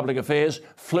Institute of Public Affairs,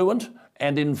 fluent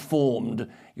and informed.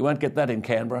 You won't get that in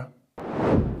Canberra.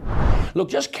 Look,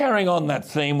 just carrying on that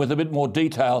theme with a bit more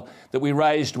detail that we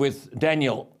raised with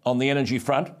Daniel on the energy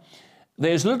front,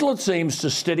 there's little, it seems,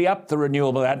 to steady up the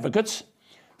renewable advocates.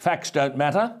 Facts don't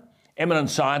matter,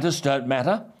 eminent scientists don't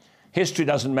matter, history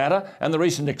doesn't matter, and the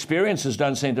recent experiences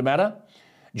don't seem to matter.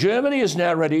 Germany is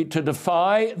now ready to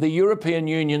defy the European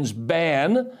Union's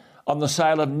ban on the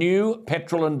sale of new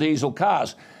petrol and diesel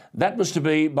cars. That was to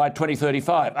be by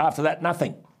 2035. After that,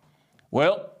 nothing.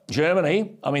 Well,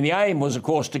 Germany, the aim was, of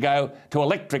course, to go to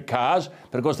electric cars,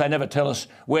 but of course they never tell us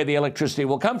where the electricity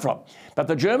will come from. But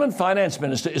the German finance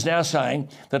minister is now saying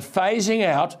that phasing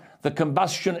out the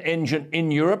combustion engine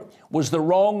in Europe was the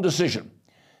wrong decision.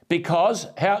 Because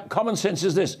how common sense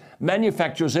is this?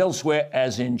 Manufacturers elsewhere,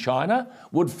 as in China,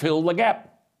 would fill the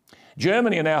gap.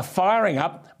 Germany are now firing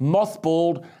up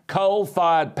mothballed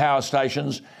coal-fired power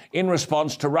stations in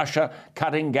response to Russia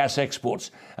cutting gas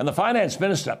exports. And the finance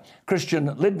minister,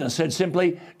 Christian Lindner, said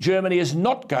simply, Germany is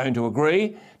not going to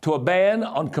agree to a ban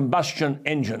on combustion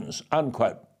engines,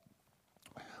 unquote.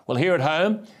 Well, here at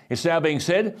home, it's now being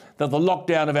said that the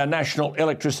lockdown of our national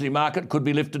electricity market could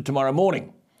be lifted tomorrow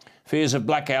morning. Fears of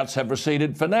blackouts have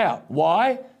receded for now.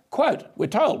 Why? Quote, we're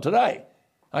told today,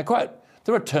 I quote,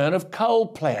 the return of coal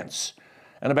plants.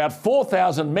 And about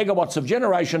 4,000 megawatts of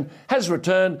generation has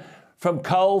returned from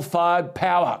coal-fired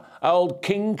power. Old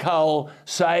King Coal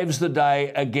saves the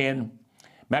day again.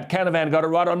 Matt Canavan got it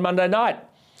right on Monday night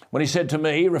when he said to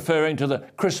me, referring to the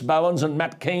Chris Bowens and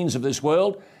Matt Keens of this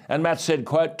world, and Matt said,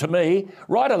 quote, to me,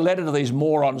 write a letter to these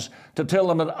morons to tell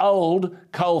them that old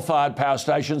coal-fired power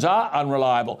stations are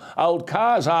unreliable. Old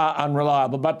cars are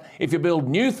unreliable, but if you build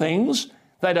new things,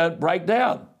 they don't break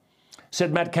down.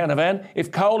 Said Matt Canavan,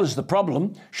 if coal is the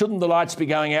problem, shouldn't the lights be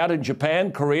going out in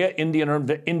Japan, Korea,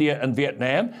 India and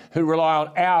Vietnam, who rely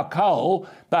on our coal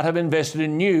but have invested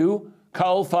in new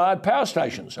coal-fired power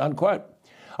stations, unquote.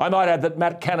 I might add that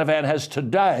Matt Canavan has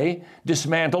today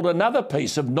dismantled another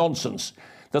piece of nonsense,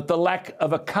 that the lack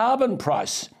of a carbon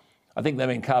price, I think they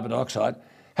mean carbon dioxide,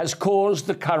 has caused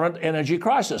the current energy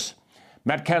crisis.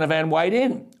 Matt Canavan weighed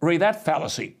in. Read that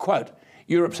fallacy. Quote,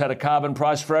 Europe's had a carbon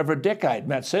price for over a decade,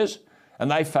 Matt says,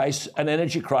 and they face an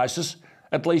energy crisis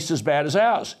at least as bad as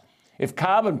ours. If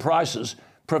carbon prices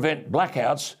prevent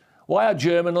blackouts, why are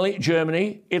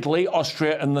Germany, Italy,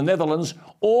 Austria and the Netherlands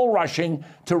all rushing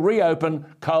to reopen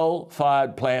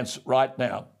coal-fired plants right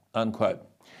now, unquote.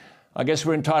 I guess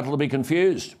we're entitled to be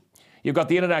confused. You've got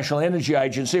the International Energy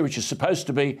Agency, which is supposed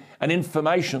to be an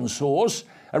information source,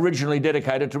 originally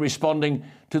dedicated to responding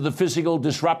to the physical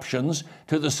disruptions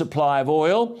to the supply of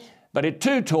oil, but it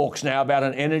too talks now about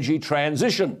an energy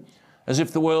transition, as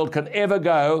if the world can ever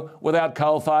go without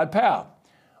coal-fired power.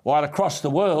 While across the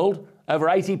world, over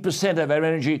 80% of our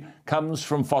energy comes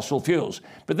from fossil fuels.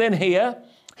 But then here,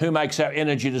 who makes our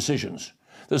energy decisions?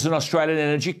 There's an Australian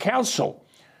Energy Council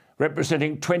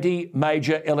representing 20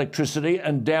 major electricity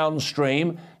and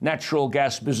downstream natural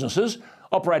gas businesses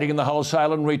operating in the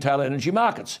wholesale and retail energy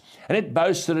markets. And it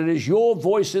boasts that it is your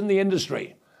voice in the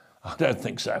industry. I don't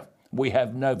think so. We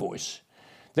have no voice.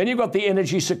 Then you've got the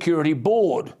Energy Security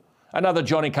Board, another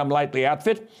Johnny-come-lately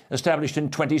outfit established in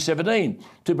 2017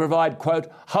 to provide,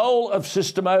 quote,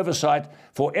 whole-of-system oversight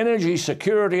for energy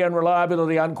security and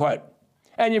reliability, unquote.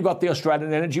 And you've got the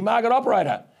Australian Energy Market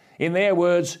Operator, In their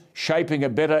words, shaping a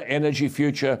better energy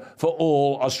future for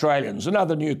all Australians.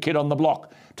 Another new kid on the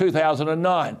block,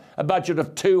 2009, a budget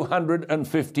of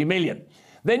 $250 million.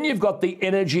 Then you've got the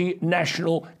Energy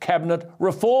National Cabinet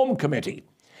Reform Committee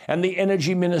and the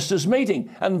Energy Ministers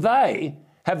meeting, and they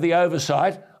have the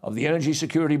oversight of the Energy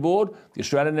Security Board, the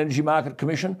Australian Energy Market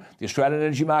Commission, the Australian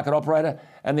Energy Market Operator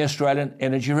and the Australian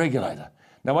Energy Regulator.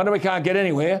 No wonder we can't get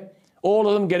anywhere, all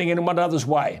of them getting in one another's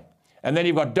way. And then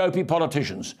you've got dopey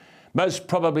politicians, most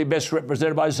probably best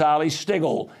represented by Zali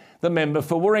Steggall, the member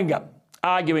for Warringah,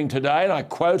 arguing today, and I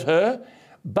quote her,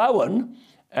 Bowen,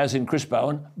 as in Chris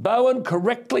Bowen, Bowen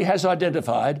correctly has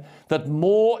identified that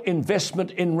more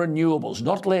investment in renewables,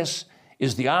 not less,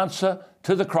 is the answer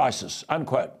to the crisis,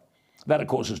 unquote. That, of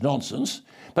course, is nonsense.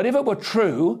 But if it were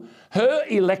true, her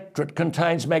electorate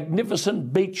contains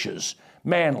magnificent beaches,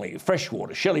 Manly,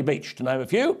 Freshwater, Shelley Beach, to name a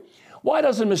few. Why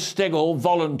doesn't Ms Steggall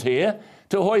volunteer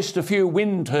to hoist a few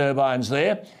wind turbines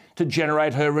there to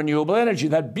generate her renewable energy?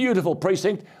 That beautiful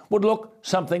precinct would look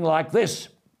something like this.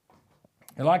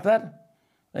 You like that?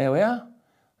 There we are.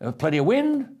 There's plenty of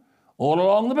wind all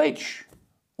along the beach.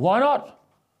 Why not?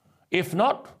 If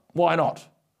not, why not?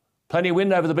 Plenty of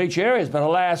wind over the beach areas, but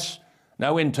alas,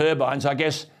 no wind turbines. I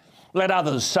guess let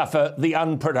others suffer the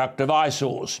unproductive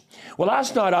eyesores. Well,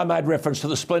 last night I made reference to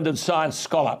the splendid science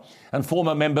scholar and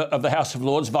former member of the House of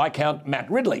Lords, Viscount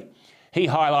Matt Ridley. He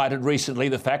highlighted recently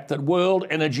the fact that world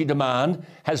energy demand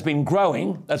has been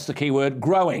growing, that's the key word,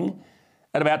 growing,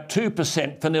 at about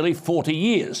 2% for nearly 40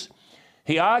 years.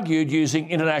 He argued using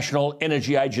International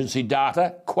Energy Agency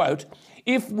data, quote,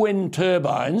 if wind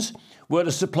turbines were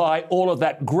to supply all of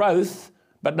that growth,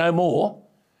 but no more,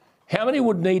 how many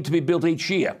would need to be built each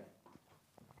year?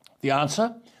 The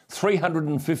answer,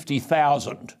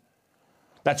 350,000.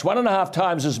 That's 1.5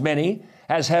 times as many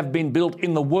as have been built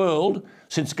in the world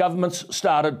since governments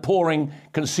started pouring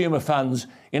consumer funds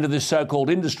into this so-called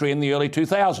industry in the early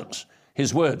 2000s.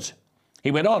 His words. He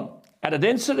went on, at a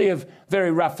density of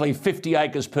very roughly 50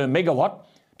 acres per megawatt,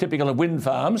 typical of wind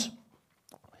farms,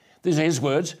 these are his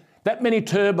words, that many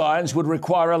turbines would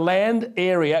require a land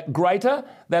area greater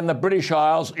than the British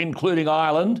Isles, including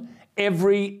Ireland,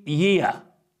 every year.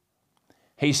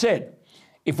 He said,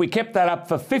 if we kept that up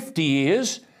for 50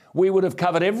 years, we would have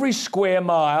covered every square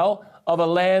mile of a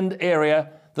land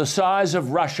area the size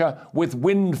of Russia with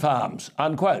wind farms,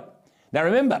 unquote. Now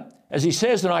remember, as he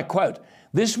says, and I quote,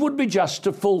 this would be just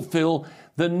to fulfil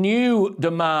the new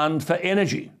demand for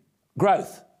energy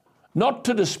growth, not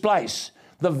to displace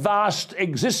the vast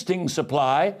existing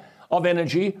supply of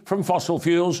energy from fossil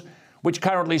fuels, which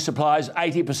currently supplies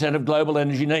 80% of global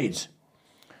energy needs.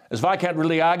 As Viscount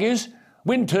Ridley argues,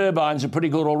 wind turbines are pretty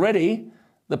good already.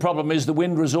 The problem is the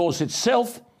wind resource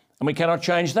itself, and we cannot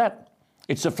change that.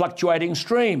 It's a fluctuating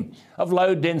stream of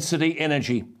low-density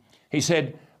energy. He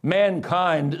said,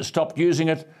 mankind stopped using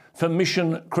it for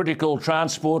mission-critical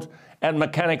transport and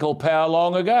mechanical power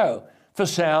long ago, for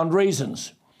sound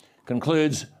reasons.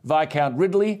 Concludes Viscount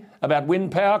Ridley about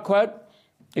wind power, quote,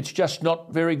 it's just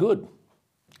not very good.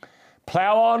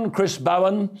 Plough on, Chris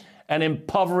Bowen, and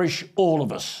impoverish all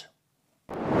of us.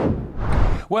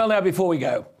 Well, now, before we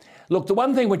go, look, the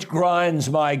one thing which grinds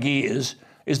my gears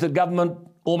is that government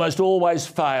almost always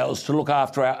fails to look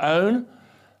after our own,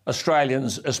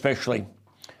 Australians especially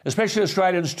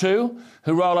Australians too,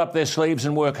 who roll up their sleeves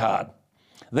and work hard.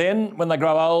 Then, when they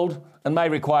grow old and may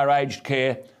require aged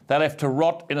care, they're left to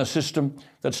rot in a system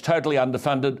that's totally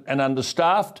underfunded and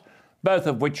understaffed, both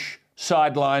of which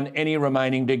sideline any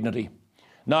remaining dignity.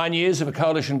 9 years of a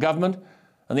coalition government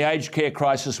and the aged care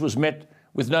crisis was met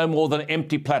with no more than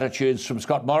empty platitudes from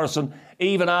Scott Morrison,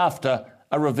 even after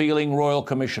a revealing Royal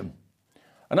Commission.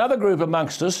 Another group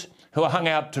amongst us who are hung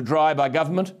out to dry by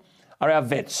government are our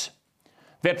vets.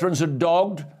 Veterans are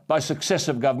dogged by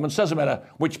successive governments, doesn't matter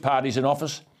which party's in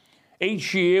office.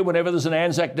 Each year, whenever there's an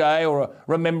Anzac Day or a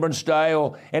Remembrance Day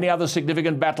or any other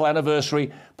significant battle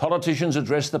anniversary, politicians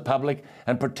address the public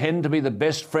and pretend to be the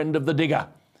best friend of the digger.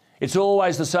 It's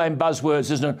always the same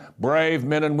buzzwords, isn't it? Brave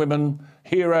men and women,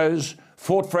 heroes,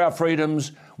 fought for our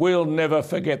freedoms. We'll never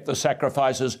forget the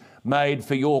sacrifices made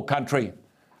for your country.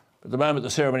 But the moment the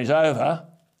ceremony's over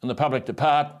and the public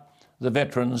depart, the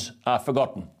veterans are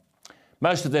forgotten.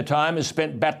 Most of their time is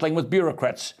spent battling with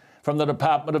bureaucrats from the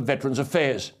Department of Veterans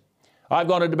Affairs. I've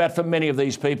gone into bat for many of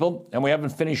these people, and we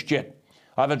haven't finished yet.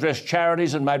 I've addressed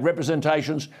charities and made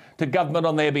representations to government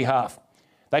on their behalf.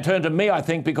 They turn to me, I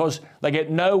think, because they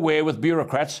get nowhere with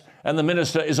bureaucrats, and the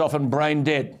minister is often brain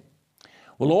dead.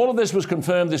 Well, all of this was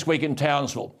confirmed this week in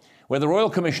Townsville, where the Royal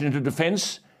Commission into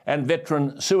Defence and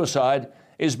Veteran Suicide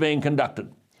is being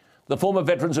conducted. The former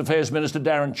Veterans Affairs Minister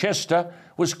Darren Chester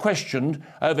was questioned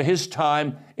over his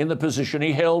time in the position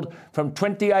he held from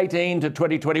 2018 to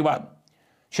 2021.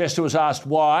 Chester was asked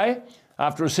why,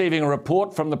 after receiving a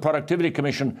report from the Productivity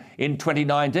Commission in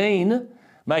 2019,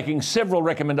 making several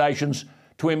recommendations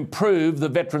to improve the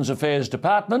Veterans Affairs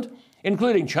Department,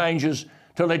 including changes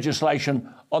to legislation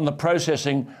on the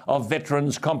processing of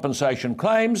veterans' compensation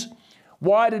claims,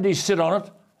 why did he sit on it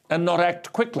and not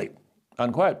act quickly?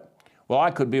 Unquote. Well, I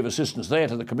could be of assistance there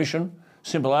to the Commission.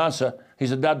 Simple answer,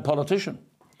 he's a dud politician.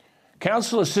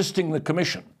 Counsel assisting the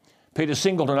Commission, Peter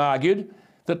Singleton, argued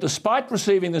that despite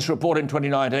receiving this report in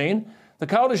 2019, the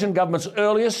coalition government's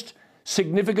earliest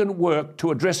significant work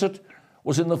to address it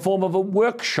was in the form of a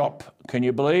workshop, can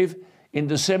you believe, in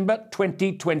December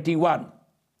 2021.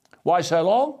 Why so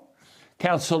long?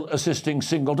 Counsel assisting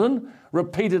Singleton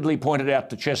repeatedly pointed out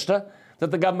to Chester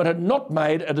that the government had not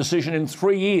made a decision in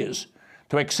 3 years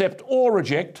to accept or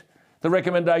reject the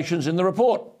recommendations in the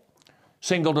report.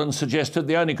 Singleton suggested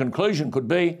the only conclusion could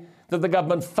be that the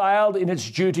government failed in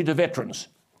its duty to veterans.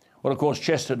 Well, of course,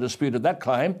 Chester disputed that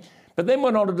claim, but then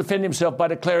went on to defend himself by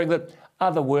declaring that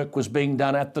other work was being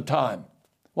done at the time.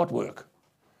 What work?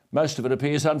 Most of it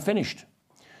appears unfinished.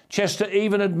 Chester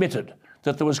even admitted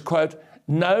that there was, quote,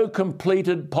 no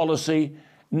completed policy,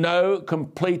 no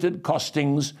completed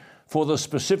costings for the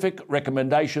specific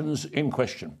recommendations in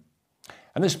question.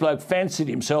 And this bloke fancied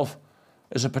himself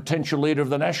as a potential leader of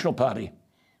the National Party.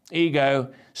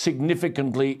 Ego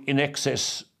significantly in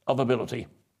excess of ability.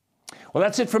 Well,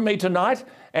 that's it from me tonight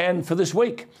and for this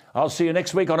week. I'll see you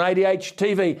next week on ADH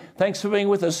TV. Thanks for being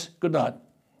with us. Good night.